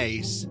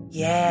 Nice.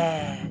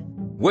 Yeah.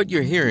 What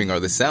you're hearing are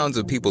the sounds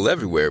of people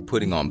everywhere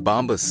putting on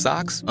Bombas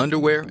socks,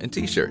 underwear, and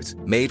T-shirts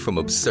made from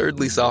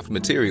absurdly soft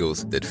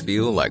materials that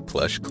feel like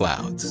plush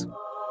clouds.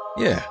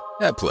 Yeah,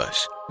 that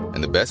plush.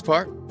 And the best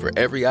part? For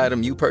every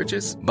item you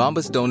purchase,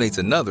 Bombas donates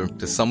another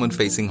to someone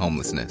facing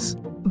homelessness.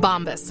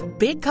 Bombas.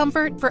 Big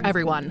comfort for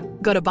everyone.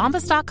 Go to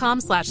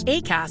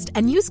bombas.com/ACAST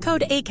and use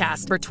code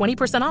ACAST for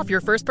 20% off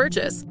your first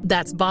purchase.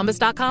 That's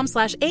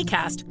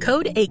bombas.com/ACAST.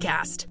 Code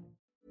ACAST.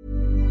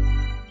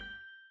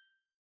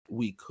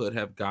 We could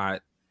have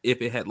got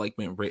if it had like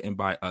been written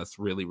by us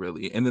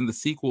really, and then the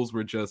sequels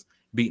were just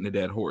beating a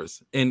dead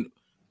horse. And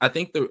I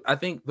think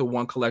the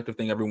one collective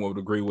thing everyone would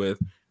agree with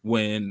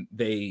when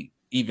they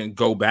even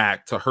go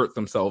back to hurt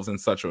themselves in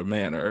such a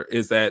manner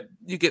is that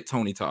you get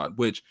Tony Todd,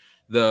 which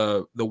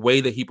the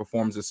way that he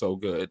performs is so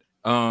good.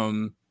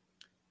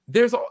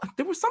 There was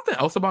something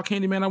else about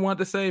Candyman I wanted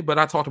to say, but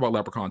I talked about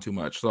Leprechaun too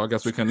much, so I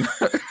guess we can.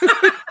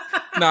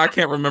 No, I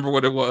can't remember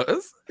what it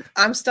was.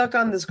 I'm stuck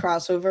on this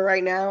crossover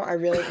right now. I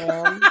really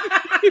am.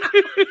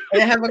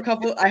 And I have a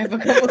couple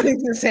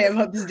things to say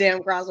about this damn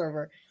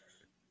crossover.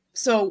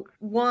 So,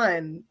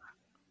 one,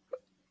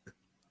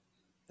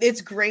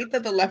 it's great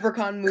that the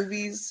Leprechaun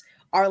movies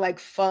are like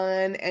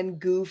fun and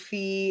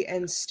goofy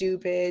and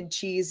stupid,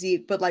 cheesy,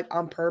 but like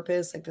on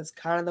purpose. Like that's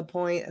kind of the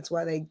point. That's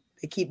why they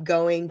keep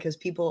going, because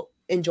people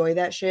enjoy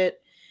that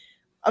shit.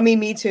 I mean,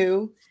 me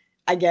too.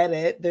 I get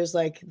it. There's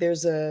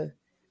a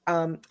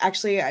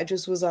actually I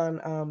just was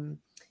on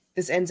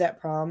This Ends at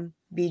Prom,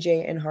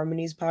 BJ and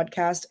Harmony's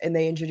podcast, and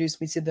they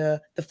introduced me to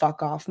the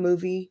fuck off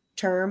movie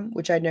term,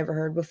 which I'd never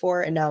heard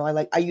before, and now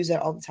I use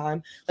that all the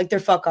time. Like they're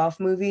fuck off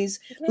movies.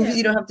 Yeah. Movies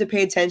you don't have to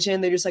pay attention.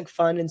 They're just like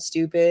fun and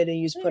stupid, and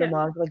you just put them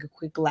on for like a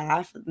quick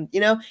laugh,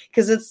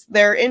 because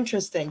they're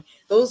interesting.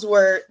 Those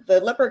were the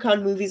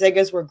Leprechaun movies, I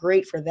guess, were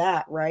great for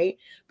that, right?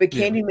 But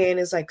Candyman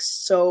is like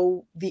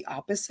so the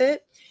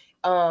opposite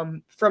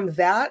from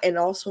that, and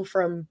also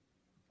from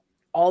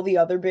all the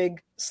other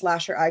big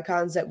slasher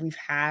icons that we've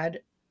had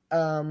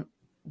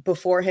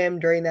before him,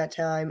 during that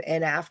time,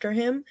 and after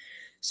him.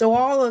 So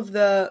all of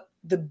the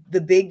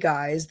big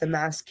guys, the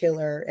masked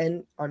killer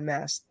and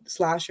unmasked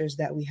slashers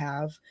that we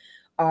have,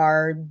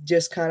 are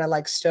just kind of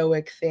like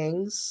stoic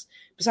things.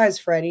 Besides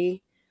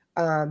Freddy,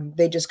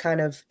 they just kind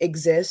of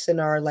exist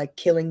and are like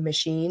killing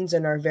machines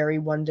and are very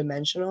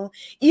one-dimensional.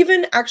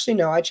 Even, actually,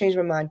 no, I changed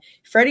my mind.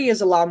 Freddy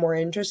is a lot more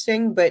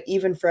interesting, but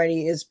even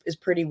Freddy is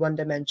pretty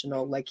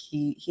one-dimensional. Like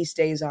he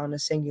stays on a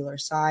singular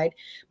side.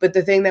 But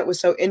the thing that was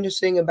so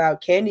interesting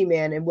about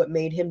Candyman and what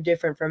made him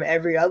different from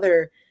every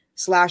other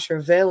slasher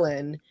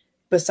villain,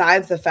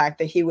 besides the fact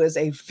that he was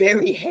a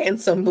very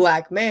handsome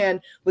black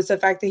man, was the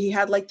fact that he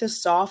had like the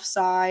soft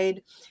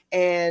side,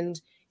 and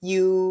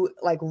you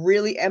like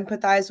really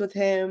empathize with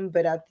him,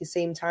 but at the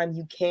same time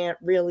you can't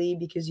really,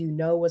 because you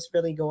know what's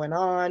really going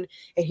on.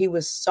 And he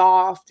was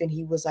soft and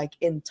he was like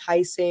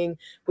enticing,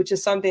 which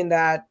is something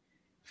that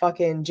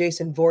fucking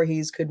Jason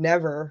Voorhees could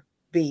never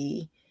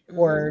be,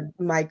 or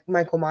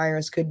Michael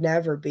Myers could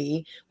never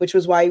be, which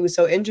was why he was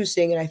so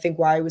interesting, and I think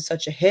why he was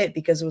such a hit,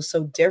 because it was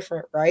so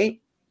different, right?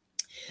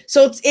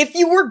 So if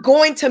you were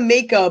going to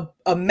make a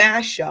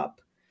mashup,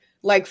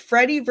 like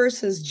Freddy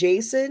versus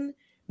Jason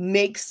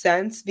makes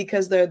sense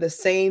because they're the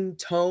same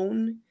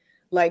tone,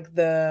 like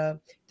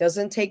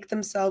doesn't take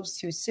themselves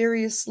too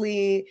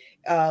seriously,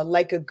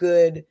 like a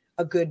good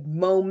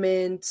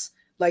moment.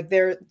 Like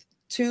they're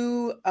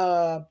two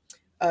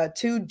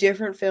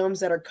different films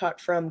that are cut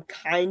from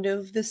kind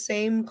of the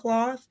same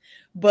cloth.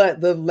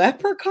 But the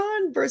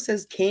Leprechaun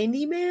versus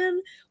Candyman,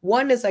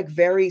 one is like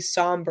very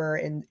somber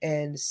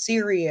and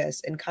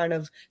serious and kind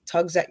of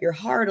tugs at your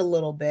heart a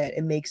little bit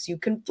and makes you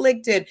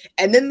conflicted.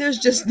 And then there's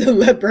just the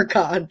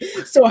Leprechaun.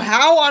 So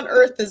how on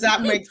earth does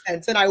that make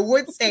sense? And I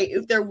would say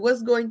if there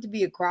was going to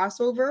be a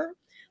crossover,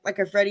 like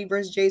a Freddy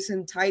versus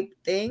Jason type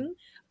thing,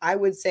 I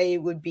would say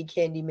it would be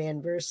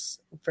Candyman versus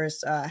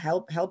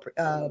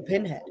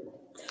Pinhead.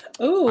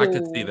 Ooh. I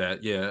could see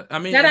that. Yeah, I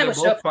mean,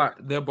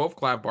 they're both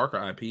Clive Barker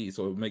IP,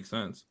 so it makes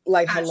sense.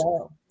 Like,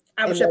 hello,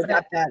 I was sure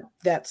got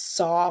that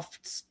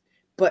soft,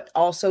 but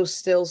also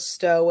still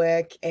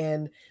stoic,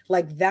 and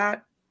like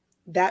that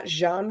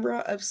genre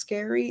of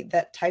scary,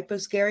 that type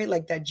of scary,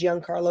 like that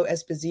Giancarlo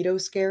Esposito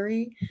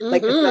scary,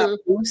 like it's not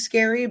too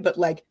scary, but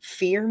like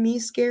fear me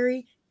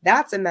scary.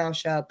 That's a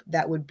mashup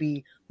that would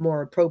be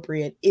more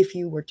appropriate if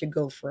you were to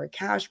go for a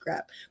cash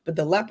grab. But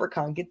the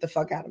Leprechaun, get the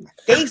fuck out of my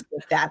face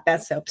with that.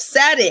 That's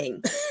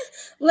upsetting.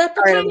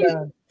 Leprechaun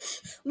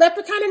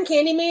and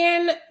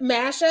Candyman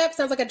mashup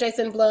sounds like a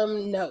Jason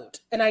Blum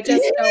note, and I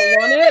just don't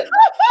want it.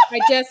 I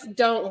just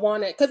don't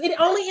want it, because it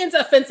only ends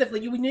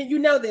offensively. You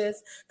know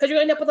this, because you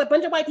end up with a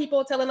bunch of white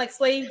people telling like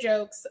slave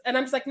jokes, and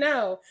I'm just like,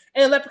 no.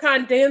 And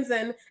Leprechaun dancing,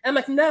 and I'm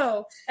like,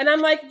 no. And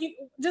I'm like,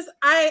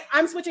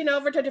 I'm switching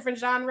over to a different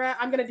genre.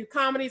 I'm gonna do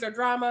comedies or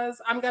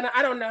dramas. I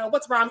don't know.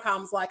 What's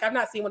rom-coms like? I've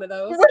not seen one of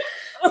those.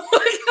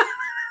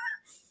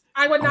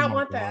 I would not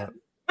want that.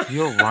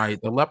 You're right.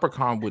 The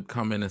leprechaun would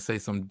come in and say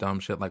some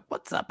dumb shit like,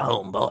 "What's up,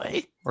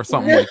 homeboy?" or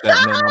something like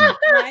that. And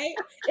then right?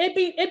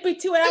 It'd be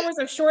 2 hours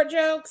of short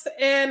jokes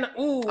and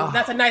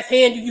that's a nice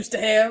hand you used to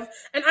have.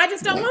 And I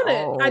just don't want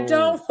it. I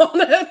don't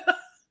want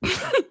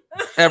it.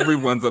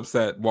 Everyone's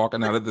upset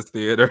walking out of this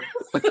theater.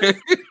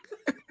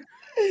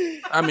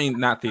 I mean,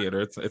 not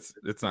theater.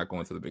 It's not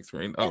going to the big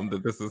screen.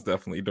 This is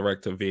definitely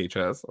direct to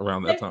VHS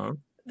around that time.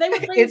 They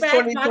would bring it's back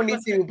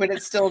 2022, but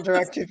it's still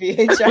direct to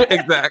VHS.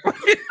 Exactly.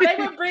 They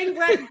would bring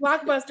back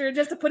Blockbuster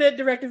just to put it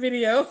direct to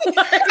video.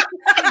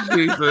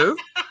 Jesus.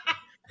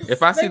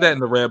 If I see that in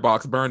the red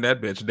box, burn that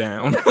bitch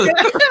down. I'd be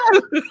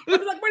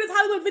like, where does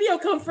Hollywood Video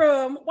come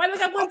from? Why do I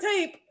got one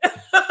tape?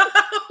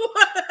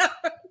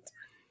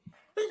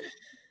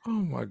 Oh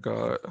my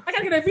God. I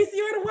gotta get a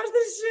VCR to watch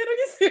this shit. Are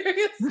you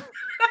serious?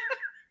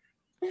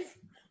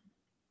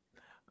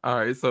 All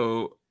right,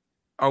 so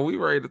are we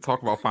ready to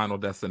talk about Final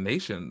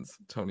Destinations,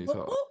 Tony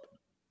Todd?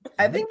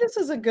 I think this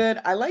is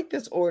I like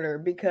this order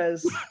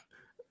because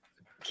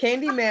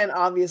Candyman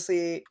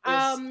obviously is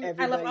I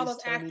love all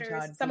those Tony actors.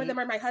 Todd Some of beat. them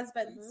are my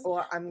husbands.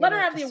 Or I'm Let her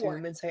gonna have the assume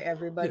award. and say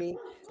everybody.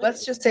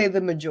 Let's just say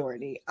the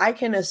majority. I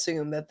can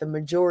assume that the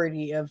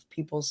majority of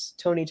people's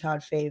Tony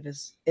Todd fave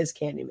is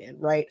Candyman,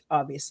 right?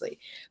 Obviously.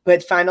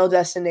 But Final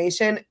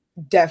Destination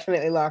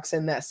definitely locks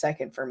in that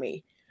second for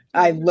me.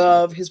 I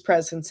love his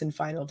presence in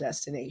Final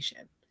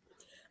Destination.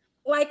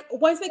 Like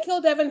once they kill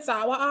Devon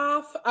Sawa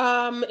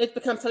off, it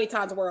becomes Tony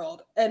Todd's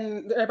world,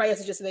 and everybody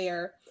else is just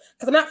there.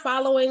 Because I'm not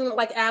following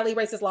like Allie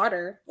Racist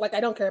Larder. Like I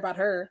don't care about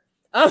her.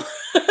 All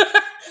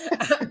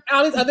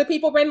these other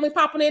people randomly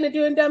popping in and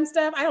doing dumb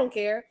stuff. I don't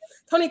care.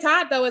 Tony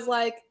Todd though is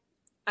like,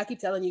 I keep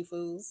telling you,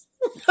 fools,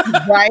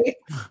 right?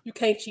 You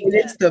can't cheat.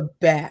 It's the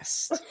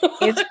best.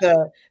 It's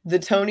the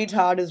Tony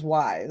Todd is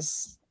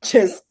wise.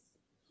 Just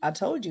I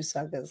told you,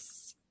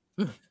 suckers.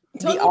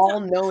 The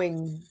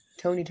all-knowing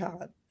Tony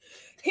Todd.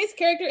 His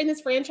character in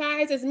this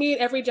franchise is me at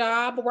every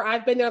job where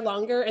I've been there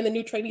longer and the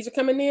new trainees are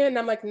coming in and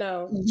I'm like,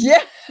 no.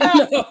 Yeah.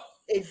 No.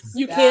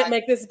 Exactly. You can't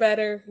make this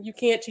better. You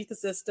can't cheat the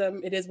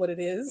system. It is what it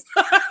is.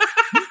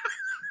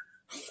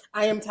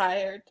 I am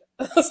tired.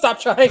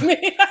 Stop trying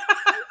me.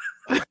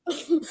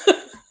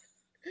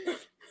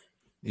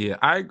 Yeah,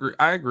 I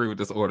agree with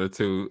this order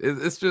too.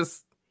 It's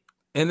just,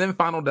 and then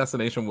Final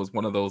Destination was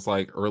one of those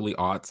like early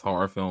aughts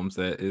horror films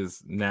that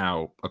is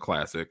now a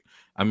classic.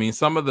 I mean,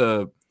 some of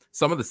the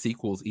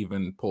sequels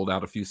even pulled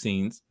out a few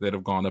scenes that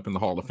have gone up in the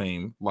Hall of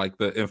Fame, like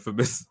the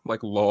infamous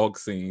like log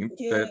scene.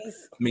 Yes.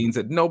 That means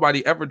that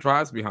nobody ever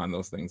drives behind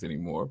those things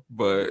anymore.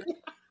 But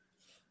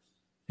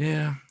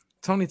yeah,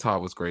 Tony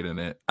Todd was great in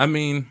it. I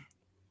mean,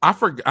 I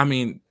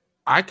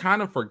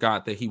kind of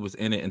forgot that he was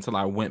in it until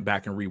I went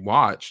back and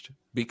rewatched,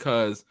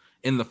 because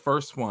in the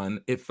first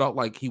one, it felt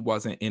like he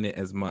wasn't in it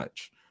as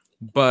much.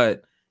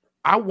 But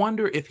I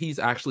wonder if he's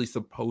actually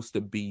supposed to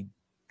be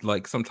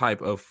like some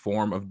type of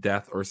form of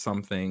death or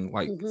something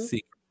like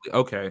secretly.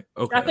 Okay.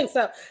 I think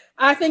so.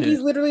 I think he's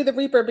literally the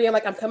Reaper being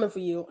like, I'm coming for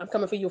you. I'm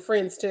coming for your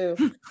friends too.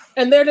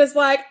 And they're just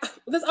like,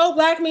 this old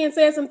black man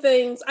said some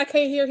things. I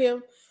can't hear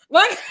him.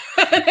 Like,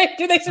 they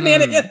do their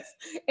shenanigans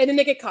and then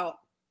they get caught.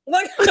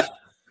 Like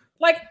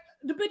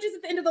the bitches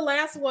at the end of the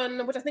last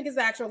one, which I think is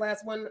the actual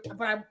last one,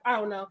 but I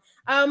don't know.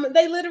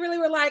 They literally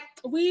were like,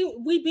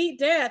 we beat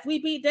death. We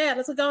beat death.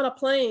 Let's go on a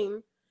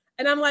plane.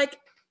 And I'm like,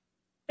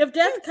 if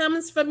death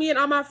comes for me and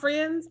all my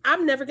friends,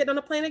 I'm never getting on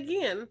a plane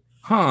again.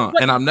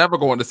 And I'm never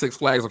going to Six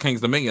Flags or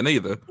King's Dominion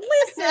either.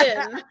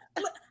 Listen,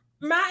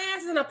 my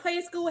ass is in a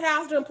play school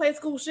house doing play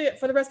school shit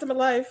for the rest of my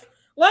life.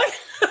 Like,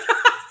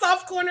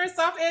 soft corners,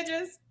 soft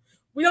edges.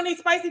 We don't need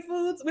spicy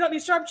foods. We don't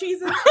need sharp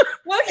cheeses.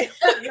 Like,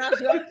 not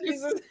sharp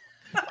cheeses.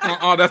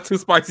 Oh, that's too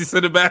spicy.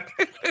 Send it back.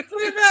 Send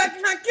it back.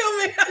 You might kill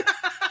me.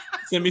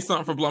 Send me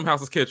something from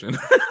Blumhouse's Kitchen.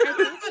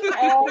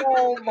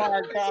 Oh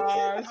my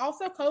gosh.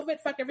 Also, COVID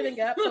fucked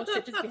everything up, so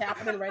shit just be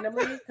happening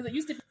randomly. Because it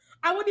used to be,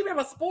 I wouldn't even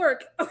have a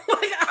spork.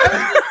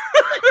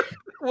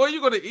 What are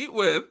you going to eat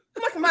with?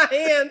 Like my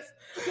hands.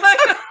 Like,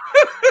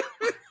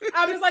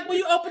 I'm just like, will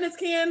you open this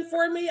can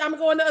for me? I'm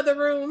going to the other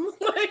room.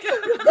 Like,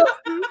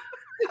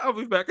 I'll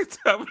be back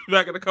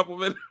in a couple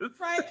minutes.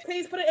 Right?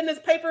 Please put it in this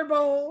paper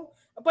bowl.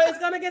 But it's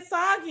gonna get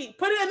soggy.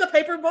 Put it in the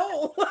paper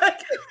bowl.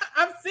 Like,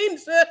 I've seen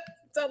shit.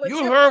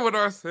 You heard what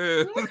I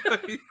said.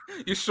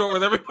 You're short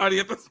with everybody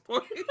at this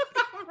point.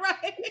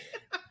 Right.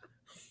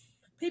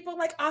 People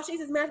like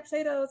Oshi's is mashed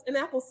potatoes and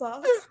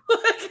applesauce.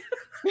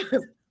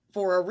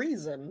 For a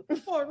reason.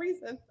 For a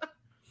reason.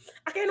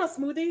 I can't no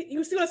smoothie.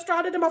 You see what a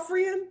straw did to my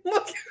friend?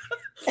 Look.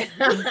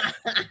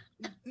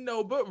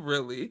 No, but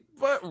really,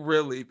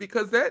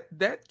 because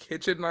that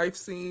kitchen knife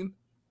scene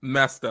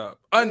messed up,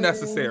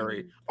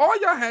 unnecessary. All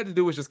y'all had to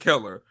do was just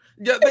kill her.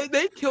 Yeah,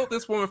 they killed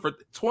this woman for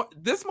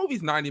this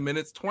movie's 90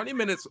 minutes. 20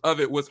 minutes of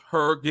it was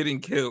her getting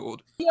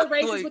killed. You're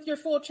racist with your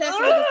full chest.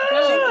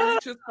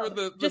 Just for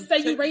the just say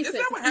you racist. Is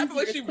that what happened?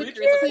 Like she reached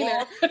it's the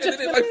wall and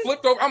then it like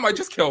flipped over. I'm like,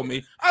 just kill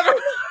me. I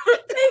don't.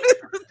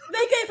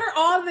 They gave her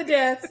all the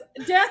deaths.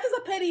 Death is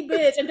a petty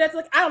bitch, and Death's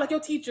like, I don't like your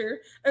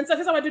teacher, and so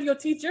here's what I do to your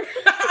teacher.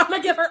 I'm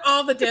gonna give her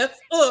all the deaths.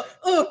 Every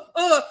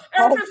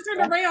time she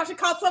turned around, she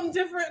called something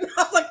different. And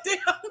I was like, damn.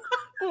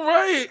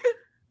 Right.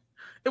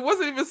 It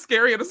wasn't even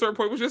scary at a certain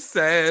point. It was just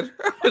sad.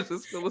 I was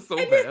just feeling so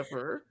bad for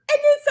her. And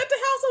then set the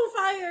house on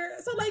fire.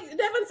 So like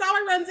Devin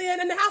Sauer runs in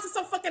and the house is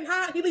so fucking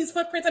hot. He leaves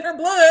footprints in her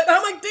blood. And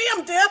I'm like,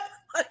 damn, Death.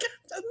 Like,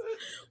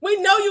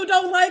 we know you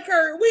don't like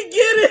her. We get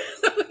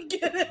it. We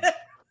get it.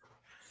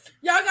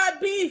 Y'all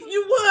got beef.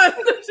 You won.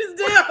 She's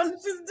down.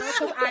 She's down.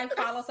 Because I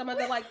follow some of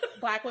the like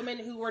black women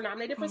who were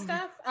nominated for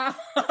stuff.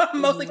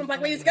 Mostly from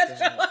Black Ladies Sketch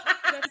Show.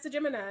 It's a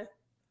Gemini.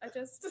 I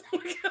just.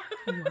 Oh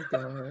my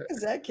God.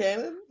 Is that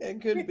canon?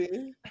 It could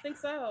be. I think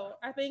so.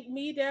 I think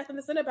me, Death, and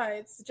the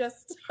Cenobites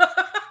just.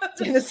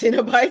 And the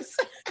Cenobites?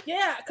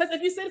 Yeah, because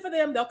if you send for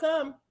them, they'll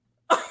come.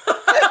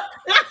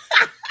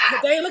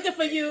 They ain't looking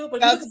for you,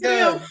 but that's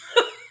good.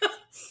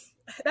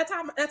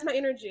 That's my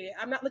energy.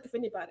 I'm not looking for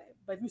anybody,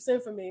 but if you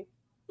send for me,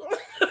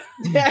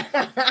 I'm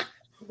gonna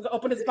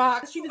open this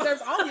box. She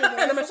deserves all your and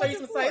I'm gonna show you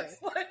some sites.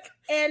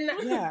 And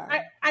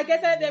yeah. I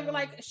guess that they were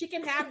like, she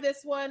can have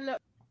this one.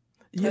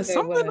 Yeah, okay,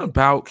 something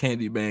about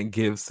Candyman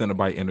gives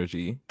Cenobite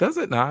energy, does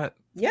it not?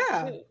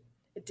 Yeah,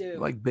 it do.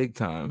 Like big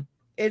time.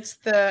 It's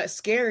the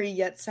scary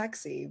yet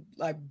sexy,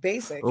 like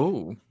basic.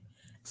 Oh,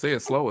 say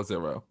it slow as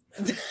zero.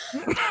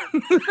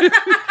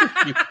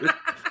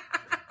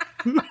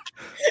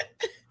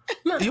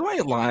 You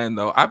ain't lying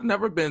though. I've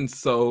never been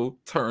so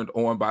turned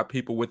on by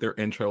people with their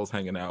intros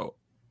hanging out.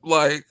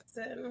 Like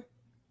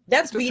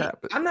that's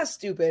I'm not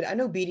stupid. I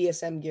know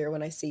BDSM gear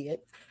when I see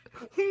it.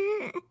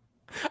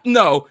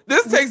 No,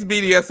 this takes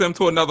BDSM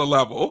to another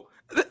level.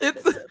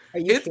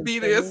 It's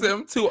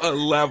BDSM to a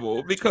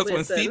level because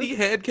when CD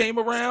Head came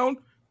around,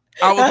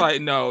 I was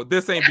like, no,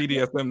 this ain't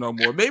BDSM no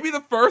more. Maybe the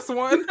first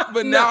one,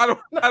 but now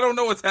I don't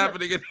know what's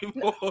happening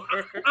anymore.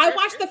 I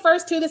watched the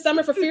first two this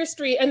summer for Fear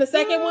Street, and the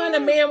second one, a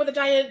man with a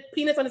giant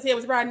penis on his head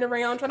was riding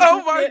around trying to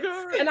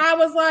God. And I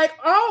was like,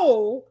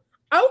 oh,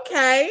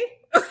 okay.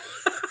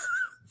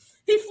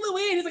 He flew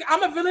in. He's like,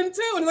 I'm a villain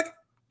too. And he's like,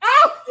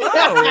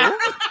 oh.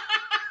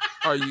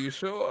 Are you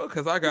sure?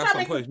 Because I got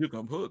some place you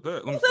can put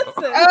that. I'm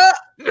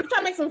trying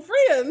to make some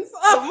friends.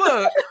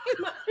 Look.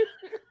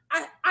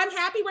 I'm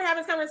happy we're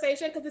having this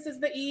conversation because this is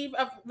the eve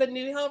of the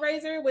new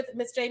Hellraiser with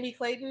Miss Jamie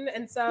Clayton.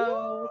 And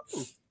so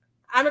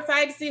I'm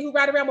excited to see who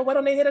ride around with what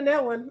on their head on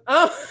that one.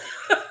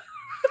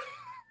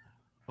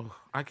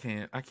 I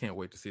can't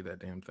wait to see that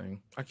damn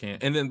thing. I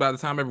can't. And then by the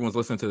time everyone's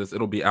listening to this,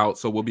 it'll be out.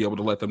 So we'll be able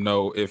to let them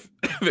know if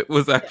it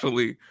was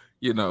actually,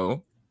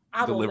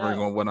 delivering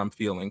on what I'm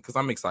feeling because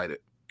I'm excited.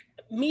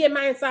 Me and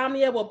my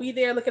insomnia will be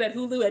there looking at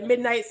Hulu at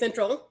midnight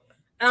Central.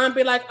 And I'll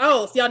be like,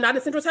 oh, so y'all not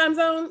in Central Time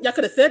Zone? Y'all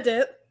could have said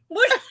that.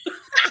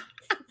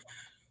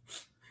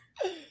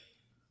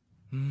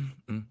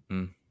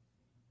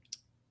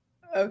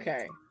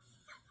 Okay.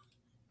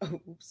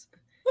 Oops.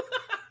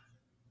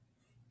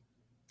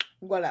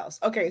 What else?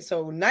 Okay,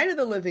 so Night of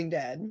the Living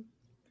Dead.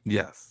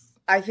 Yes.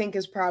 I think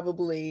is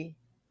probably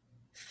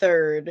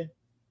third,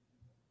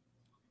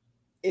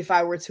 if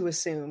I were to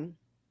assume,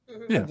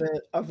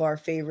 of our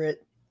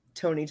favorite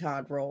Tony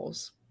Todd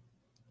roles.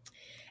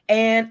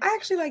 And I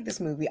actually like this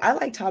movie. I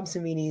like Tom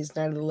Savini's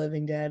Night of the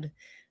Living Dead.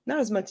 Not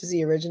as much as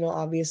the original,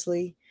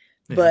 obviously.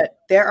 Yeah. But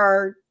there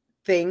are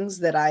things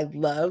that I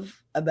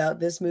love about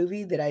this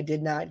movie that I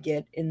did not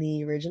get in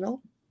the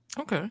original.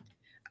 Okay.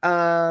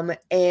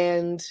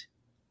 And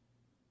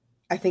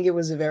I think it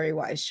was a very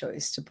wise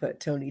choice to put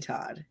Tony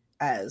Todd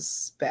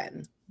as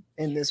Ben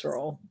in this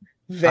role.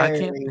 Very I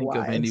can't think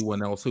of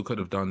anyone else who could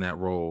have done that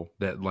role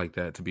like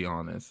that, to be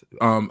honest.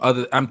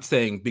 I'm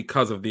saying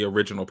because of the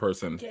original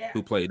person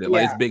who played it.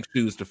 Like it's big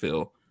shoes to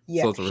fill.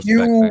 Yeah, so it's a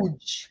respect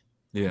huge.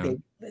 Thing. Yeah.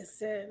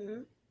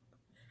 Listen,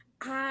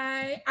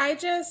 I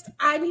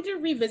need to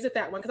revisit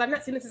that one because I've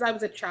not seen it since I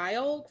was a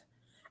child.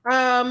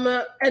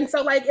 And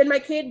so like in my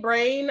kid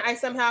brain, I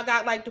somehow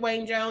got like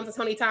Dwayne Jones and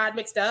Tony Todd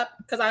mixed up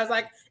because I was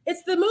like,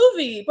 it's the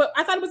movie, but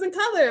I thought it was in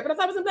color, but I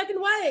thought it was in black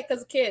and white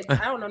because kids,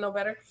 I don't know no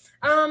better.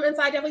 And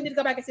so I definitely need to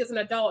go back and see it as an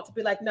adult to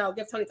be like, no,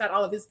 give Tony Todd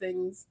all of his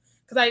things.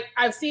 Because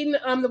I've seen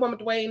the one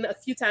with Dwayne a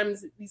few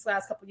times these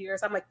last couple of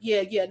years. I'm like,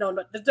 no,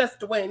 that's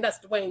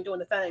Dwayne doing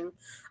the thing.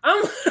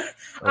 And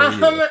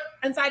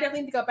so I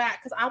definitely need to go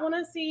back because I want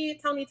to see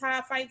Tony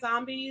Todd fight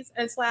zombies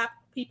and slap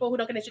people who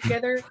don't get it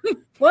together.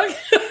 Look.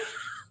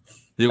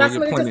 You're going to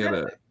get plenty of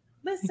that.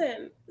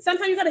 Listen,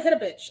 sometimes you got to hit a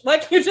bitch.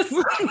 Like, you just...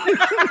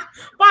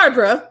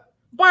 Barbara,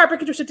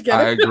 get your shit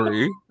together.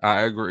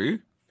 I agree.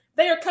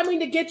 They are coming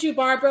to get you,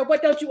 Barbara.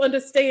 What don't you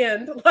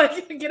understand?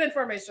 Like, get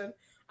information.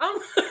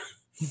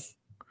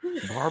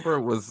 Barbara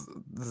was...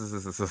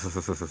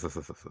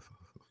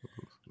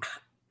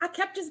 I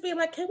kept just being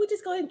like, can we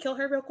just go ahead and kill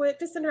her real quick?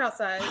 Just send her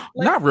outside.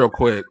 Like, not real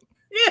quick.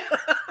 Yeah.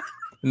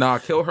 Nah,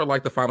 kill her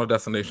like the Final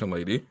Destination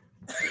lady.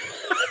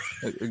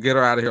 Get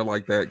her out of here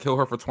like that. Kill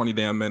her for 20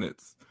 damn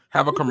minutes.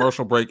 Have a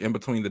commercial break in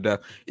between the death.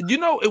 You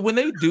know, when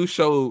they do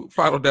show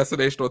Final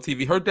Destination on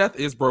TV, her death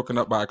is broken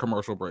up by a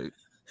commercial break.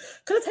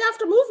 Because it's half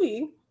the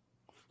movie.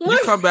 You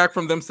come back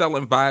from them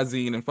selling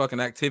Visine and fucking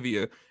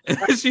Activia, and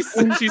she's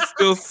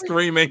still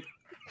screaming.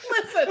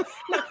 Listen,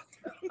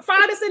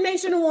 Final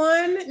Destination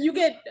 1, you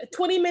get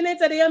 20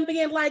 minutes of them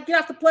being like,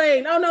 get off the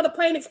plane. Oh no, the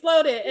plane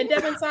exploded and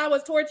Devin Sawa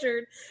was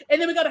tortured.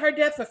 And then we go to her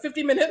death for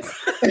 50 minutes.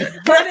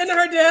 Right into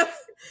her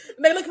death.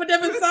 And they look for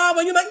Devin Sawa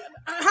and you're like,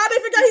 how did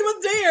they figure out he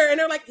was there? And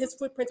they're like, his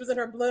footprints was in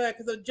her blood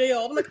because of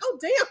jail. I'm like, oh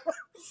damn.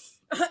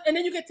 And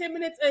then you get 10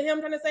 minutes of him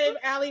trying to save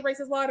Allie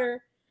racist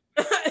water.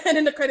 And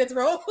then the credits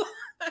roll.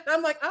 And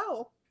I'm like,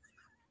 oh.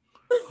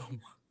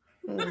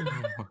 Oh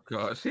my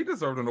god, she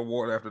deserved an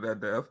award after that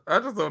death. I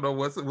just don't know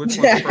which one's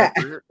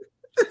appropriate.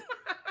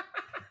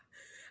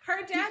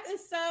 Her death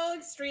is so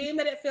extreme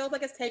that it feels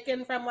like it's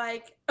taken from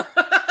like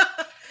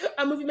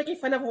a movie making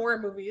fun of horror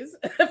movies.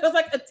 It feels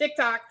like a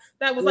TikTok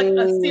that was like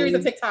a series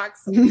of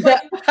TikToks.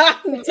 Like,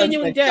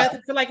 continuing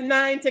death to like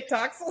 9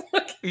 TikToks.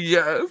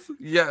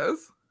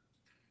 Yes.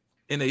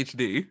 In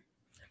HD.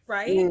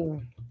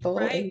 Right?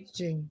 Right.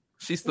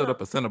 She stood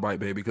up a Cenobite,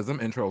 baby, because them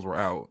intros were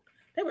out.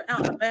 They were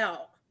out and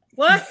about.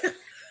 What?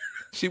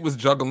 She was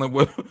juggling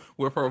with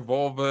her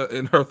vulva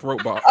in her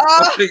throat box.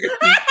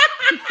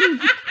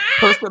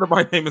 Her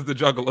Cenobite name is the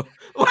Juggler.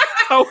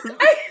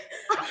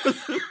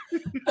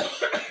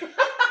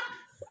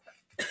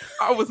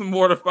 I was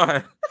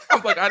mortified.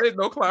 I'm like, I didn't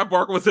know Clive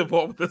Barker was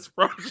involved with this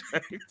project.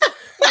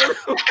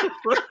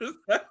 What is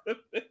that?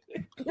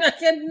 I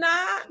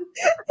cannot.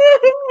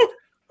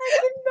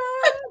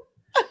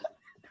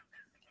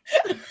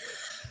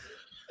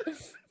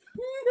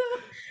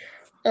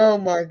 Oh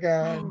my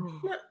god!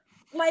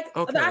 Like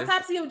Okay. the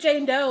autopsy of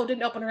Jane Doe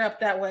didn't open her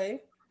up that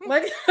way.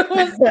 Like it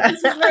was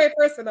very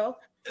personal.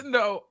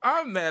 No,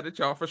 I'm mad at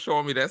y'all for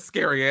showing me that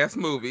scary ass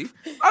movie.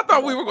 I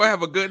thought we were gonna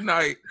have a good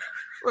night.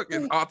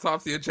 Fucking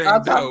autopsy of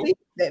Jane Doe.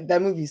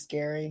 That movie's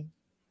scary.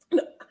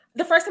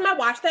 The first time I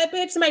watched that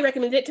bitch, somebody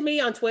recommended it to me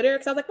on Twitter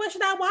because I was like, what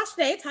should I watch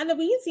today? It's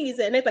Halloween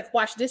season. And they're like,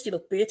 watch this, you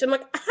little bitch. I'm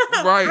like,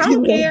 Right. I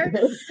don't care.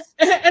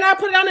 And I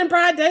put it on in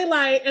broad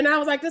daylight and I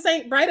was like, this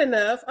ain't bright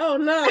enough. Oh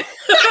no.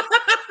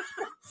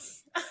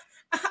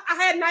 I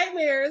had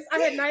nightmares. I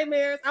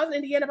was in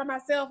Indiana by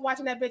myself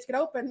watching that bitch get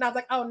open. And I was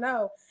like, oh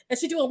no. And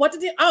she doing what to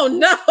do? Oh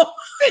no.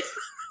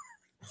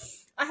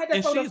 I had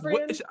that photo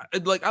friend.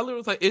 Like, I literally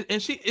was like,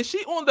 is she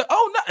on the,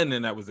 oh no. And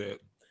then that was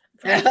it.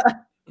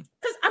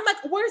 Because I'm like,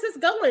 where's this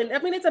going? I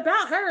mean, it's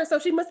about her, so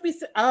she must be.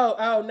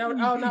 Oh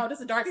no,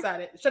 this is dark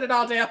sided. Shut it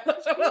all down.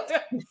 Shut it all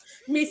down.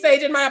 Me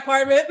sage in my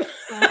apartment.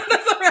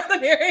 That's around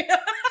the area.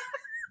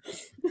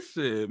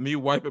 Shit, me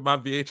wiping my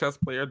VHS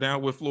player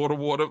down with Florida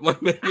water,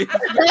 like maybe.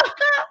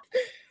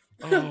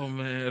 Oh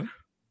man.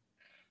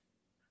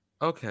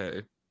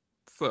 Okay,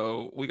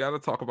 so we got to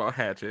talk about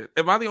Hatchet.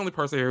 Am I the only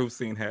person here who's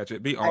seen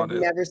Hatchet? Be honest.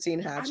 I've never seen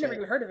Hatchet. I've never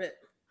even heard of it.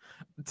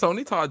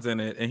 Tony Todd's in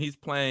it, and he's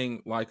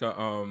playing like a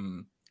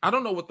I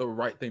don't know what the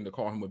right thing to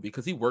call him would be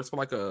because he works for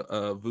like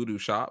a voodoo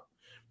shop,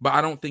 but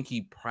I don't think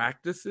he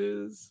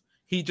practices.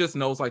 He just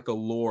knows like the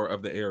lore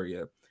of the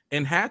area.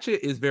 And Hatchet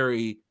is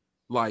very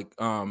like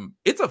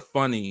it's a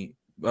funny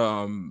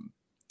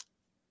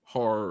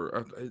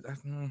horror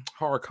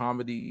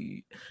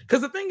comedy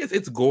because the thing is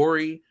it's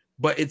gory,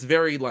 but it's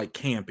very like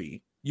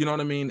campy. You know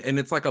what I mean? And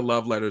it's like a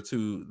love letter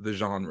to the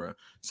genre.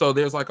 So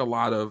there's like a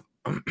lot of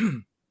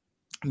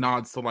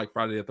nods to like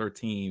Friday the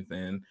 13th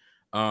and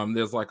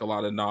there's like a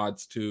lot of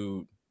nods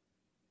to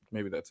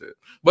maybe that's it.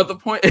 But the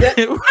point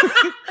the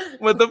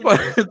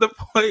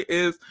point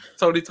is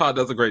Tony Todd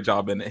does a great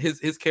job in it.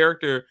 His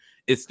character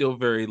is still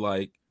very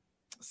like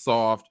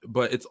soft,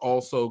 but it's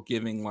also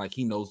giving like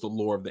he knows the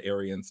lore of the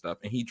area and stuff,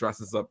 and he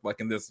dresses up like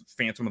in this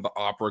Phantom of the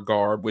Opera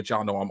garb, which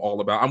y'all know I'm all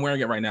about. I'm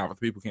wearing it right now, but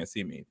the people can't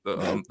see me,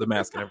 the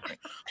mask and everything.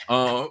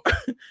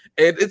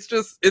 And it's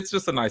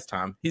just a nice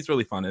time. He's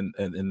really fun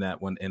in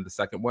that one. And the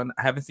second one,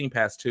 I haven't seen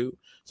past 2,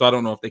 so I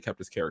don't know if they kept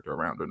his character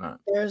around or not.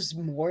 There's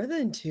more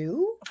than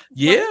 2?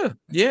 Yeah,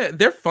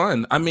 they're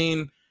fun. I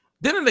mean,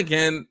 then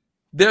again,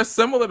 they're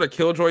similar to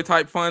Killjoy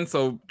type fun,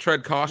 so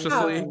tread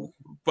cautiously. Oh.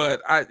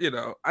 But I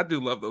do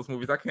love those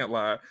movies. I can't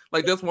lie.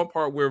 Like there's one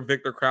part where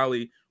Victor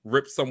Crowley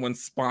rips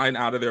someone's spine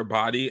out of their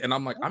body, and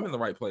I'm like, I'm in the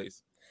right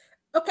place.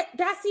 Okay,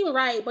 that seemed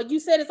right, but you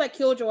said it's like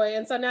Killjoy,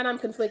 and so now I'm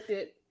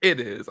conflicted.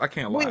 It is. I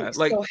can't lie.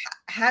 Like so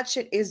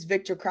Hatchet is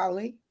Victor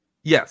Crowley?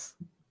 Yes.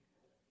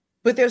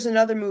 But there's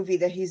another movie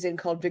that he's in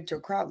called Victor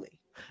Crowley.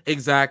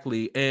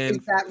 Exactly. And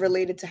is that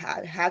related to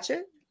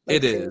Hatchet? Like,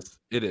 it is.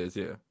 It is,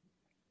 yeah.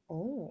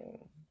 Oh.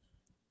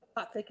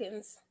 Plot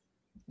thickens.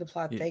 The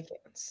plot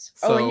thickens.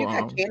 So, and you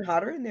got Kane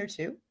Hodder in there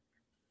too.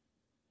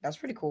 That's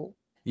pretty cool.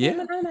 Yeah.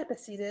 I don't have to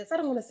see this. I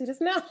don't want to see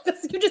this now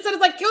because you just said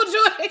it's like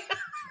Killjoy.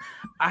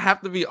 I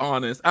have to be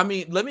honest. I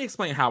mean, let me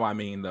explain how I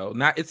mean though.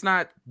 It's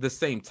not the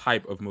same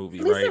type of movie,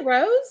 Lisa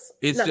right? Rose?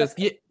 It's No, just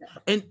that's-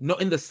 and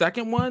in the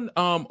second one,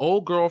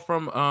 old girl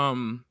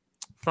from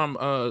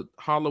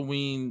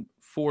Halloween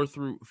 4,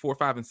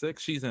 5, and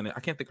 6. She's in it. I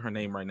can't think of her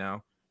name right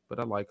now, but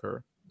I like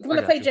her. You want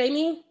to play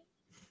Jamie?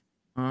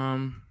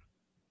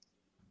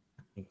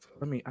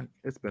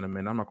 It's been a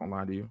minute. I'm not gonna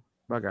lie to you,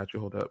 but I got you.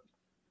 Hold up.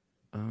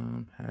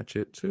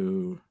 Hatchet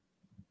 2.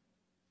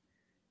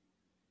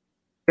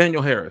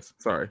 Danielle Harris.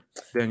 Sorry,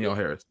 Danielle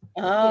Harris.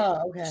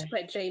 Oh, okay. She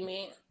played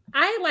Jamie.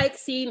 I like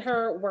seeing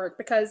her work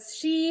because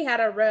she had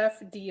a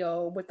rough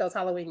deal with those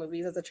Halloween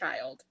movies as a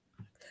child.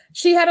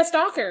 She had a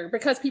stalker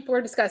because people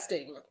were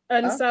disgusting,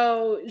 and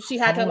so she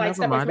had to like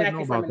step away from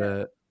acting for a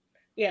minute.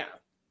 Yeah.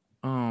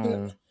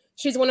 Oh.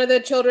 She's one of the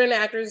children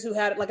actors who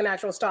had like an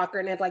actual stalker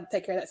and had to like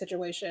take care of that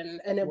situation,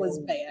 and it was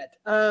bad.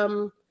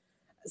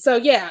 So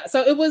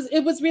it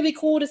was really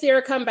cool to see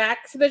her come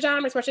back to the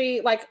genre,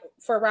 especially like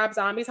for Rob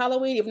Zombie's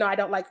Halloween, even though I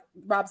don't like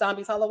Rob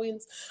Zombie's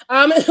Halloweens.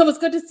 It was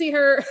good to see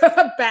her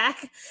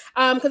back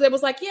because it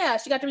was like, yeah,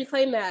 she got to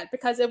reclaim that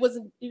because it was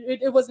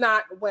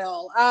not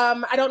well.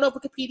 I don't know if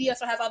Wikipedia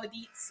still has all the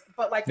deets,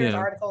 but like there's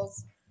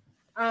articles.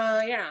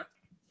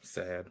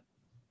 Sad.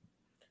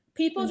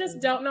 People just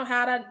don't know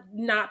how to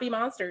not be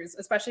monsters,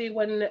 especially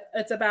when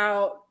it's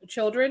about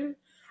children.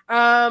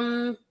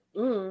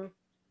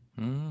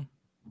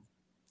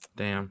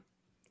 Damn.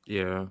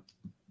 Yeah.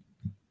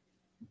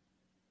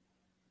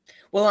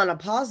 Well, on a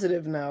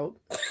positive note,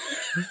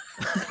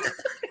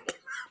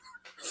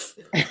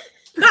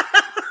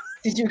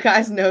 did you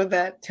guys know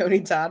that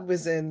Tony Todd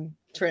was in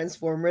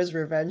Transformers: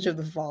 Revenge of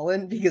the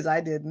Fallen? Because I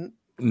didn't.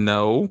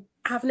 No.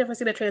 I've never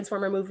seen a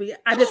Transformer movie.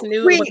 I just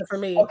knew it wasn't for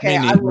me. Okay,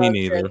 I love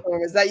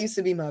Transformers. That used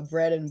to be my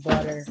bread and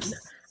butter.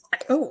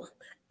 Oh,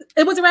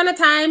 it was around the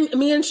time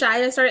me and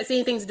Shia started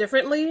seeing things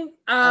differently.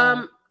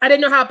 I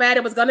didn't know how bad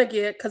it was gonna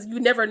get because you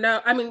never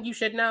know. I mean, you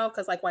should know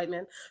because like white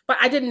men, but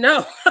I didn't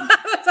know how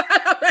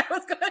bad it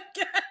was gonna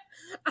get.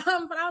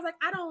 But I was like,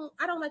 I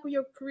don't like where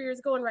your career is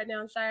going right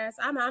now, Shia.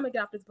 So I'm gonna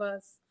get off this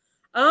bus.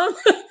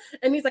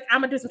 And he's like,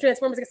 I'm gonna do some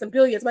Transformers, get some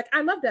billions. I'm like,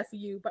 I love that for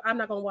you, but I'm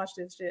not gonna watch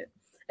this shit.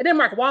 And then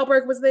Mark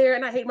Wahlberg was there,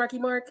 and I hate Marky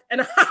Mark,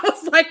 and I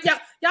was like,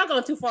 y'all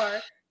going too far.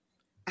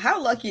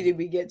 How lucky did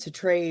we get to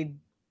trade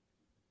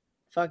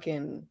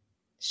fucking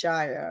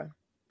Shia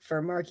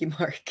for Marky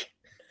Mark?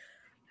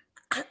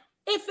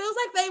 It feels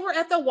like they were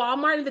at the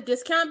Walmart in the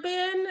discount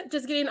bin,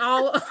 just getting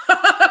all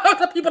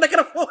the people that can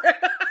afford.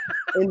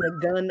 In the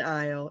gun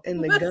aisle, in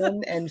the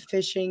gun and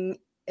fishing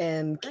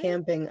and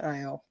camping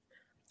aisle.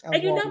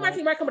 And you know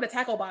Marky Mark come with a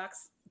tackle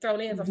box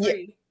thrown in for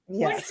free.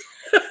 Yes.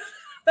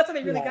 That's what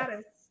they really got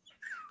him.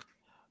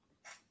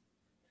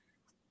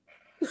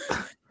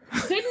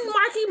 Didn't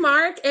Marky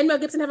Mark and Mel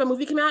Gibson have a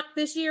movie come out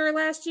this year or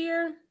last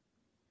year?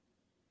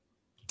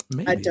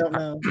 Maybe. I don't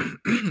know.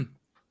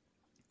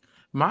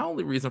 My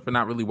only reason for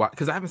not really watching,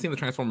 because I haven't seen the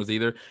Transformers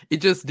either, it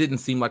just didn't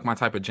seem like my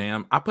type of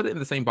jam. I put it in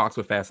the same box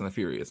with Fast and the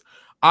Furious.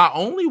 I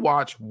only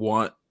watch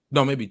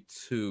maybe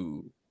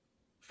 2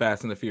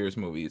 Fast and the Furious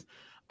movies.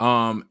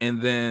 And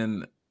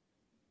then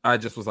I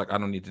just was like, I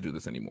don't need to do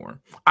this anymore.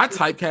 I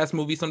typecast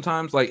movies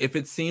sometimes. Like if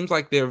it seems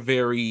like they're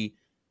very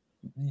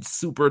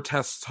super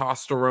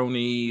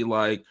testosterone-y,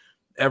 like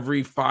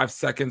every 5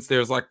 seconds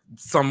there's like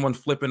someone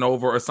flipping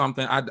over or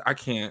something. I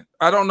can't.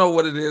 I don't know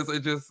what it is.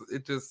 It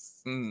just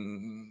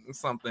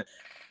something.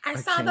 I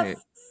saw the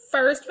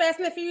first Fast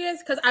and the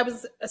Furious because I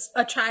was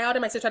a child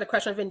and my sister had a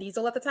crush on Vin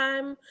Diesel at the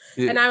time.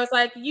 Yeah. And I was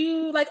like,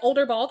 you like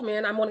older bald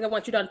men. I'm gonna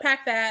want you to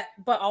unpack that.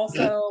 But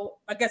also,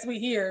 I guess we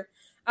here.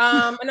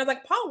 And I was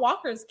like, Paul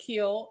Walker's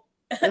cute.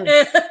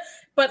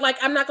 But like,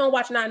 I'm not gonna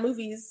watch 9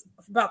 movies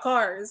about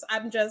cars. I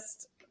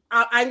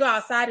go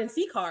outside and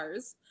see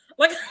cars.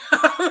 Like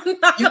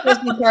you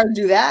can't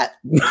do that.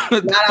 Not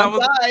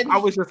outside.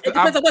 It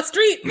depends on what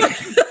street.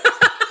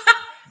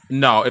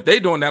 No, if they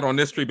doing that on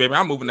this street, baby,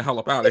 I'm moving the hell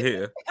up out of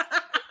here.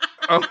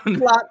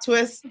 Plot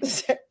twist: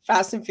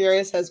 Fast and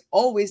Furious has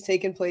always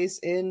taken place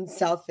in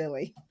South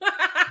Philly.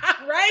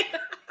 Right?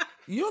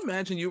 You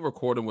imagine you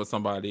recording with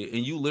somebody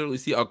and you literally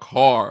see a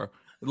car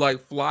like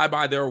fly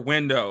by their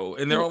window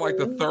and they're on like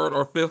the 3rd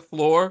or 5th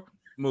floor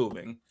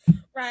moving.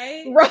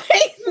 Right? Right.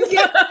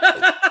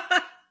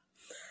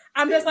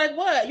 I'm just like,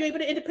 what? You ain't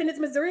been to Independence,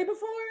 Missouri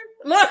before?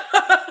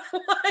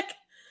 Like,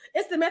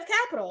 it's the meth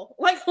capital.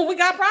 Like, we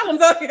got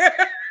problems out here.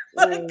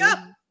 Let it go.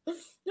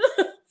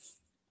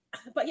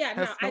 But yeah,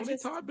 has Tony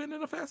Todd been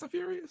in a Fast and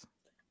Furious?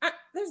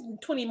 There's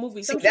 20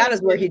 movies. See, that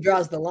is where he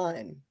draws the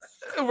line.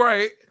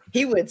 Right.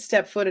 He would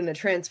step foot in a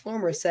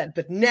Transformer set,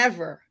 but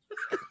never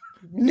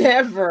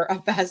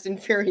a Fast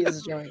and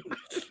Furious joint.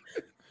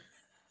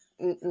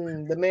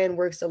 The man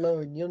works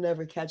alone. You'll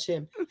never catch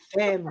him.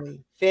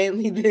 Family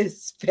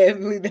this,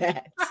 family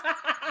that.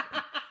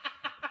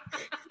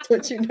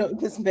 Don't you know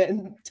this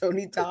man,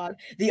 Tony Todd,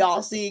 the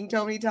all-seeing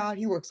Tony Todd?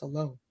 He works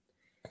alone.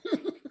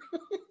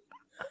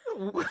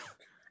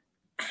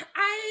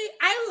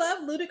 I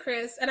love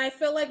Ludacris, and I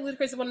feel like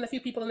Ludacris is one of the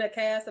few people in that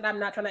cast that I'm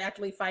not trying to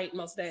actually fight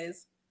most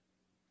days.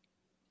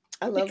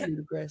 I love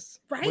Ludacris.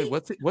 Right? Wait,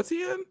 what's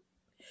he in?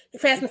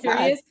 Fast and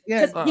Furious.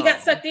 Because he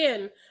got sucked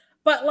in.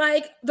 But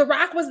like The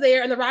Rock was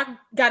there and The Rock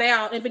got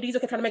out and Vin Diesel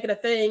kept trying to make it a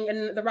thing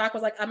and The Rock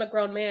was like, I'm a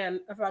grown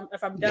man.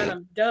 If I'm done,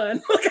 I'm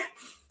done.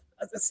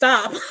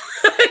 Stop.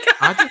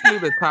 I just knew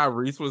that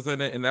Tyrese was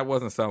in it, and that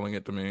wasn't selling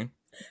it to me.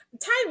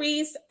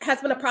 Tyrese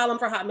has been a problem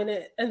for a hot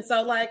minute, and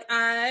so like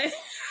the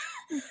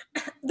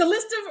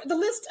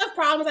list of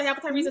problems I have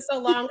with Tyrese is so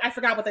long. I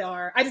forgot what they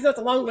are. I just know it's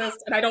a long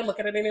list, and I don't look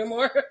at it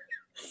anymore.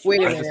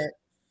 Wait a minute.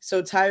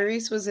 So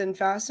Tyrese was in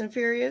Fast and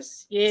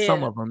Furious? Yeah,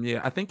 some of them.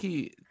 Yeah, I think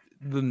the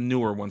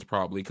newer ones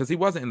probably because he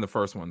wasn't in the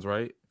first ones,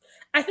 right?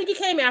 I think he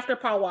came after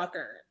Paul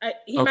Walker.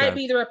 He might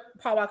be the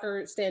Paul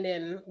Walker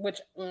stand-in,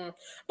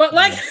 but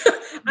like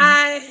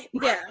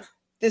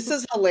This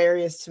is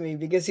hilarious to me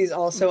because he's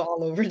also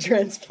all over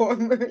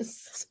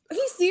Transformers. Are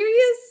you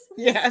serious?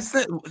 Yes.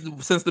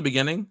 Since the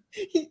beginning?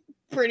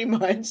 Pretty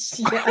much.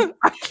 Yeah.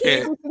 I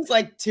can't. It's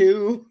like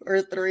 2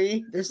 or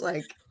 3. There's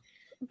like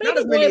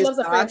Baby boy loves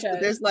a franchise.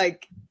 But there's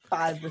like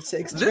 5 or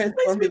 6. This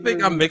makes me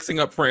think I'm mixing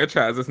up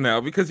franchises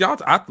now because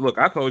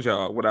I told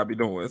y'all what I'd be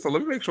doing. So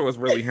let me make sure it's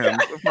really him.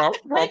 I'll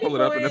pull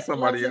it up and it's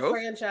somebody else.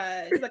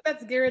 Franchise. He's like,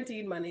 that's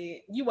guaranteed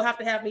money. You will have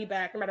to have me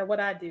back no matter what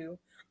I do.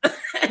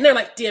 And they're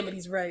like, damn it,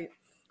 he's right.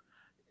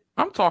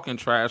 I'm talking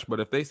trash,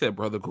 but if they said,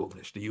 Brother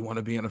Ghoulish, do you want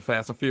to be in a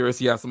Fast and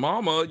Furious? Yes,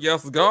 Mama.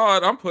 Yes,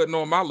 God. I'm putting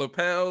on my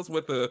lapels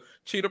with the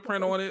cheetah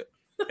print on it.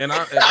 And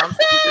I'm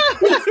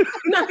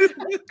no,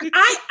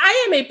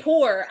 I am a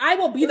poor. I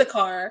will be the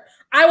car.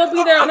 I will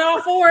be there on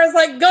all fours.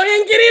 Like, go ahead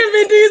and get in,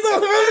 Vin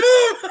Diesel.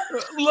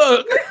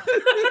 Look.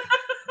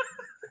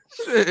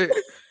 Shit.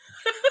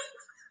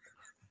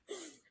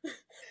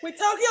 We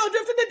Tokyo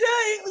drifting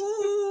today.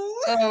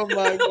 Ooh. Oh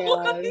my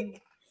god.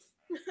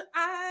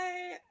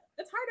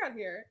 It's hard out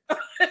here.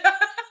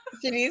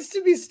 She needs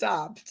to be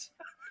stopped.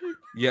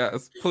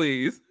 Yes,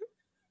 please.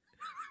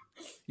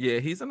 Yeah,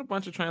 he's in a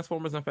bunch of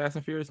Transformers and Fast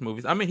and Furious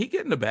movies. I mean, he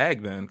get in the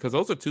bag then, because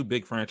those are 2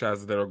 big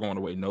franchises that are going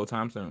away no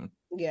time soon.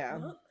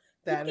 Yeah,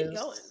 that is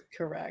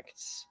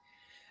correct.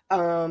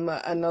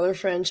 Another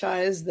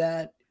franchise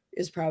that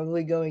is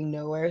probably going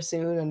nowhere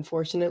soon,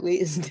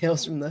 unfortunately, is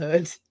Tales from the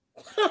Hood.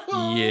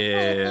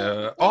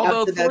 Yeah,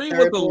 although 3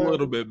 was a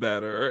little bit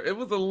better. It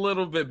was a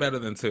little bit better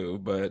than 2,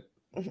 but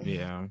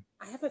yeah.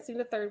 I haven't seen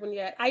the 3rd one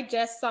yet. I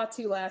just saw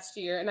 2 last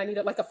year, and I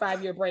needed like a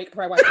 5-year break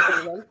before I watched the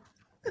 3rd one.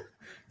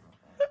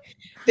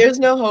 There's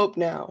no hope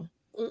now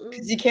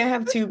because you can't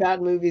have 2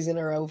 bad movies in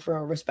a row for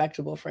a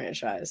respectable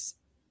franchise.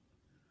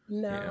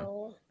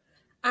 No.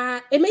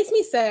 Yeah. It makes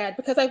me sad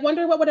because I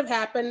wonder what would have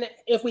happened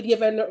if we'd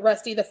given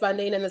Rusty the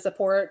funding and the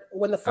support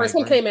when the first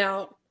one came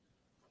out.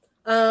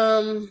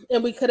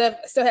 And we could have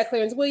still had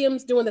Clarence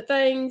Williams doing the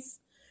things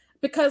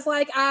because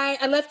like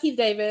I love Keith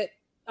David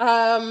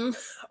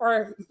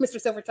or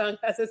Mr. Silvertongue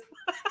as his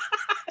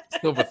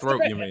Silver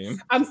Throat, you mean?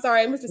 I'm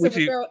sorry, Mr. Silver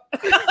Throat.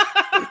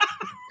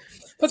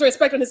 Put some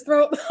respect on his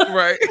throat.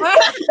 Right.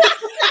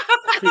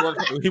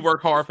 He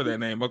worked hard for that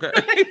name, okay?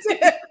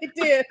 He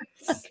did.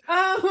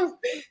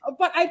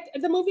 But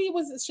the movie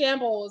was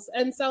shambles.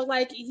 And so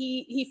like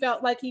he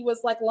felt like he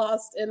was like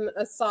lost in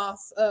a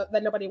sauce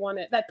that nobody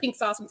wanted. That pink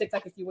sauce from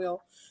TikTok, if you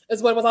will,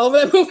 is what was all over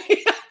that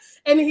movie.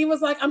 And he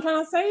was like, I'm trying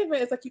to save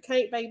it. It's like, you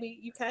can't, baby.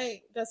 You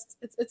can't. Just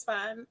it's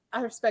fine. I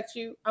respect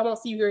you. I won't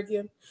see you here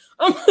again.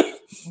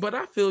 But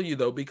I feel you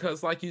though,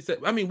 because like you said,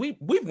 I mean,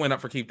 we've went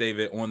up for Keith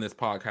David on this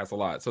podcast a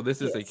lot. So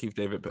this is a Keith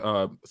David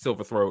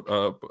Silver Throat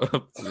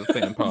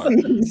fan pod.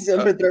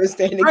 Silver Throat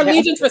standing. Our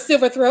allegiance for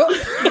Silver Throat.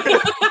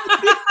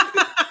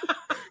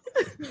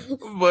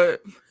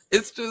 But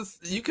it's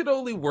just you can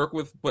only work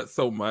with but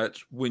so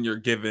much when you're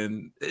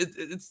given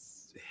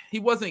he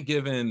wasn't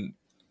given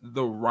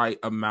the right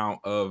amount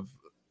of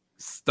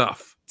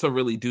stuff to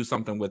really do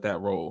something with that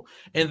role.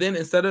 And then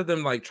instead of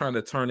them like trying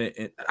to turn it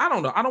in, I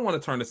don't know, I don't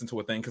want to turn this into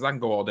a thing because I can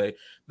go all day.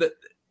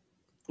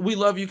 We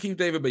love you, Keith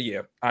David, but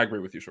yeah, I agree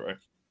with you, Troy.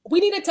 We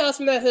need a Tales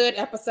from the Hood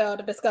episode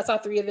to discuss all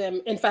 3 of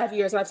them in 5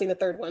 years, and I've seen the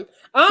 3rd one.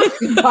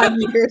 5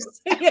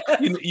 years. Yeah.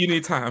 You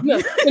need time. No,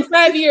 in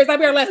 5 years, I'll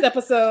be our last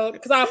episode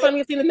because I'll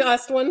finally see the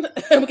last one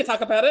and we can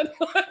talk about it.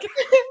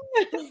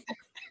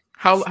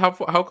 How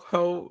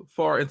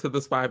far into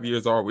this 5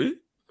 years are we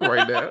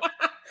right now?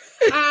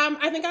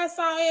 I think I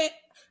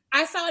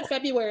saw it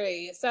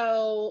February,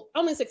 so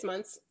only 6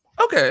 months.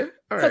 Okay,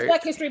 all right. So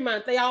Black History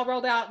Month, they all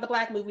rolled out the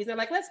Black movies. They're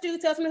like, let's do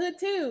Tales from the Hood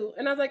too.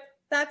 And I was like,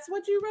 that's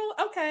what you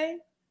roll? Okay.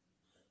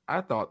 I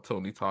thought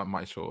Tony Todd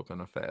might show up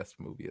in a Fast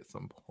movie at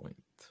some point.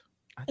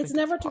 It's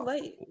never too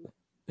late.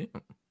 Yeah.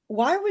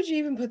 Why would you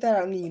even put that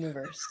out in the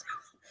universe?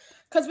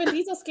 Because Vin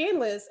Diesel's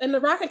scandalous and The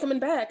Rock ain't coming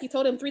back. He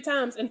told him 3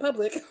 times in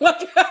public.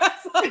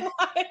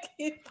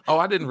 Oh,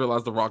 I didn't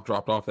realize The Rock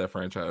dropped off that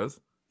franchise.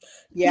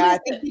 Yeah,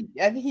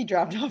 I think he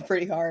dropped off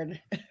pretty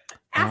hard.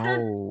 After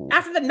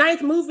the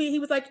 9th movie, he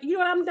was like, you know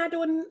what, I'm not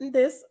doing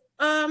this.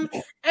 And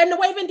the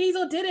way Vin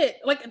Diesel did it,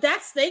 like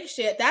that's snake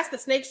shit. That's the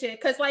snake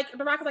shit. Because like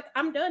The Rock was like,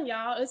 I'm done,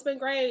 y'all. It's been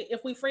great.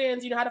 If we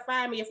friends, you know how to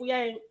find me. If we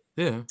ain't,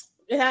 yeah,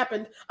 it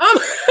happened.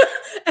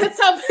 And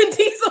so Vin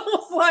Diesel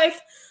was like,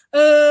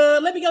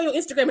 let me go on your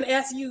Instagram and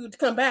ask you to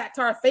come back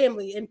to our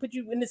family and put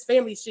you in this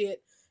family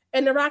shit.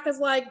 And The Rock is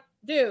like,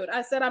 dude,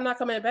 I said I'm not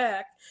coming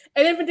back.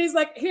 And then Vin Diesel's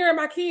like, here are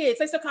my kids.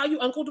 They still call you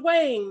Uncle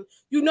Dwayne.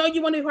 You know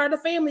you want to be part of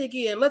the family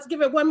again. Let's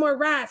give it one more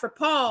ride for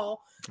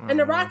Paul. And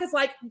The Rock is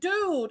like,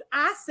 dude,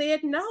 I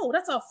said no.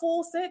 That's a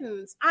full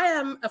sentence. I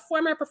am a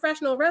former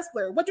professional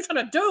wrestler. What you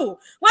trying to do?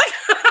 Like,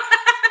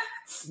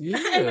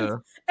 yeah.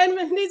 And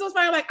Vin Diesel's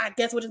finally like, I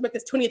guess we'll just make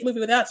this 20th movie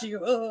without you.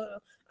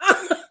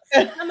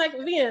 I'm like,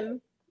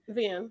 Vin.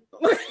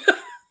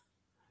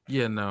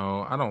 Yeah,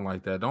 no, I don't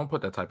like that. Don't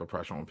put that type of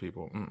pressure on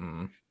people.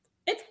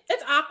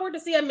 It's awkward to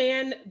see a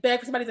man beg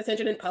for somebody's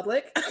attention in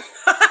public.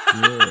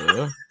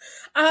 Yeah.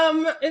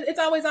 It's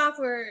always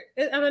awkward.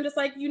 I'm just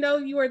like,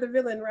 you are the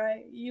villain,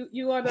 right?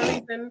 You are the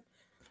reason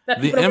that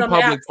the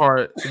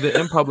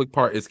in public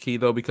part is key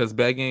though, because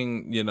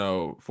begging,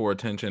 for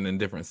attention in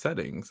different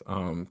settings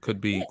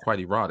could be quite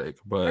erotic.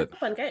 But it's a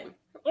fun game.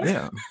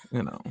 Yeah,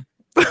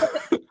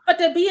 But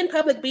to be in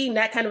public being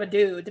that kind of a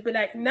dude, to be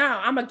like, no,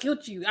 I'm gonna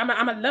guilt you. I'm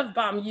gonna love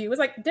bomb you. It's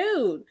like,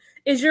 dude,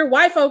 is your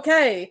wife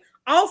okay?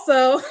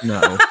 Also,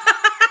 no.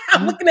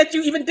 I'm looking at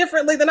you even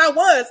differently than I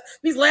was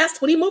these last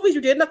 20 movies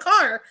you did in a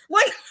car.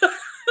 Like,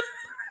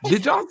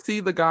 did y'all see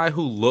the guy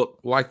who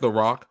looked like The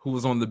Rock who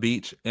was on the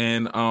beach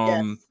and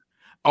Yes.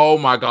 oh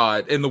my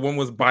god, and the one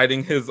was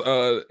biting his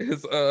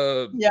nipple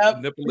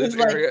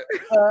area.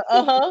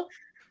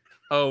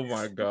 Oh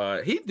my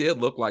god, he did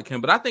look like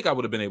him, but I think I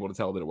would have been able to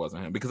tell that it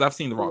wasn't him because I've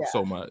seen The Rock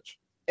so much.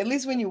 At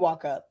least when you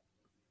walk up.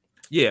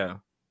 Yeah.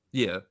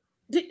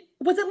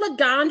 Was it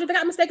Laganja that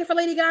got mistaken for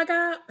Lady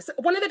Gaga?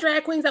 One of the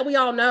drag queens that we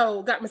all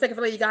know got mistaken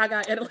for Lady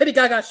Gaga at a Lady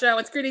Gaga show,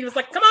 and Screedy was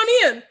like, "Come on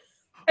in,"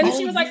 and then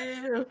she was like,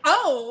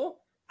 "Oh."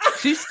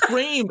 She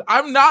screamed,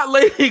 "I'm not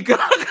Lady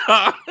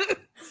Gaga."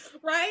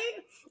 Right?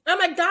 I'm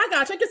like,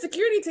 Gaga, check your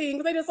security team.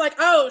 Because they just like,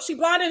 oh, she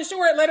blonde and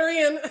short, let her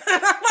in.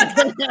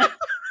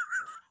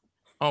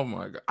 Oh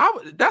my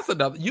god, that's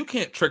another. You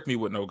can't trick me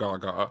with no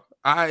Gaga.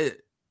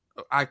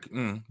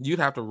 You'd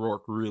have to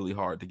work really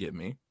hard to get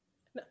me.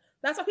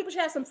 That's why people should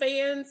have some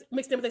fans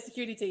mixed in with their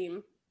security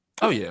team.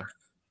 Oh yeah,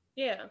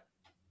 yeah.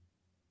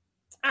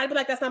 I'd be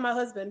like, that's not my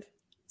husband.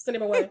 Send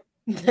him away.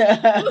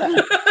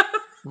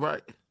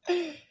 Right.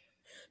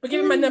 But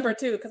give him my number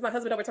too, because my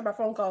husband don't return my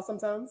phone calls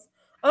sometimes.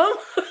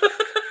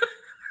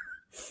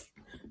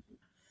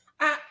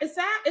 Is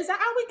that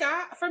all we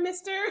got for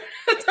Mr.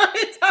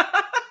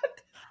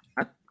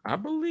 Todd? I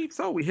believe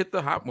so. We hit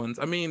the hot ones.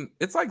 I mean,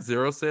 it's like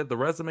Zero said, the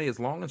resume is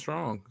long and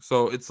strong.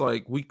 So it's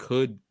like we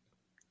could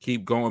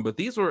keep going, but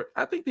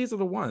I think these are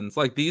the ones.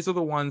 Like these are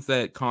the ones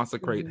that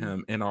consecrate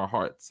him in our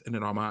hearts and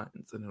in our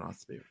minds and in our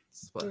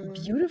spirits. But,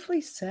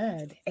 beautifully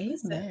said.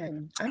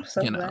 Amen. I'm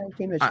so glad I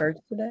came to church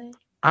today.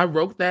 I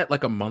wrote that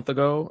like a month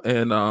ago,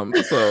 and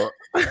so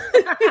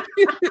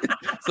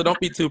so don't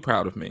be too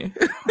proud of me.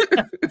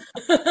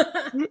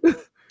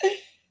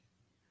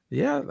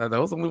 Yeah,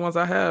 those are the only ones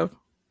I have.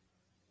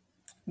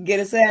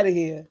 Get us out of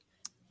here.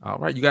 All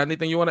right, you got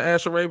anything you want to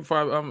add, Sheree,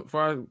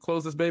 before I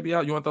close this baby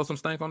out? You want to throw some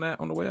stank on that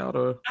on the way out,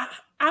 or?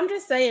 I'm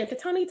just saying to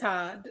Tony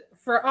Todd,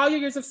 for all your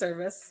years of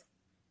service,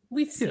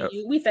 we see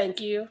you. We thank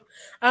you.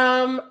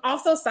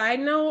 Also, side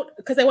note,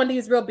 because they wanted to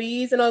use real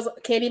bees and those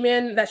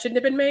Candyman that shouldn't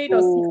have been made,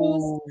 those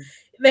sequels,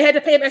 they had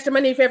to pay him extra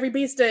money for every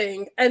bee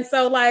sting, and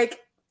so like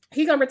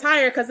he's gonna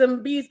retire because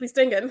them bees be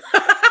stinging.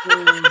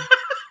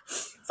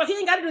 So he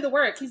ain't got to do the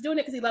work. He's doing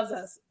it because he loves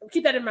us.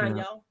 Keep that in mind,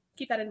 y'all.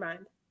 Keep that in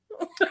mind.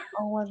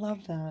 Oh, I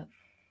love that.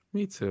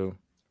 Me too.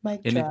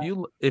 Mic and drop.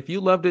 if you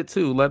loved it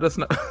too, let us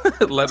know.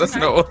 Let us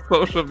know on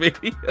social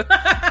media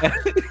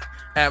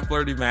at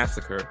Flirty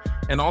Massacre,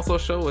 and also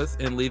show us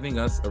in leaving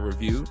us a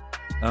review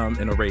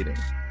and a rating.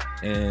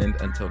 And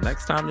until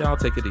next time, y'all,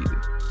 take it easy.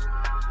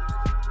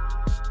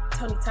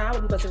 Tony Todd,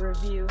 when he does a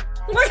review.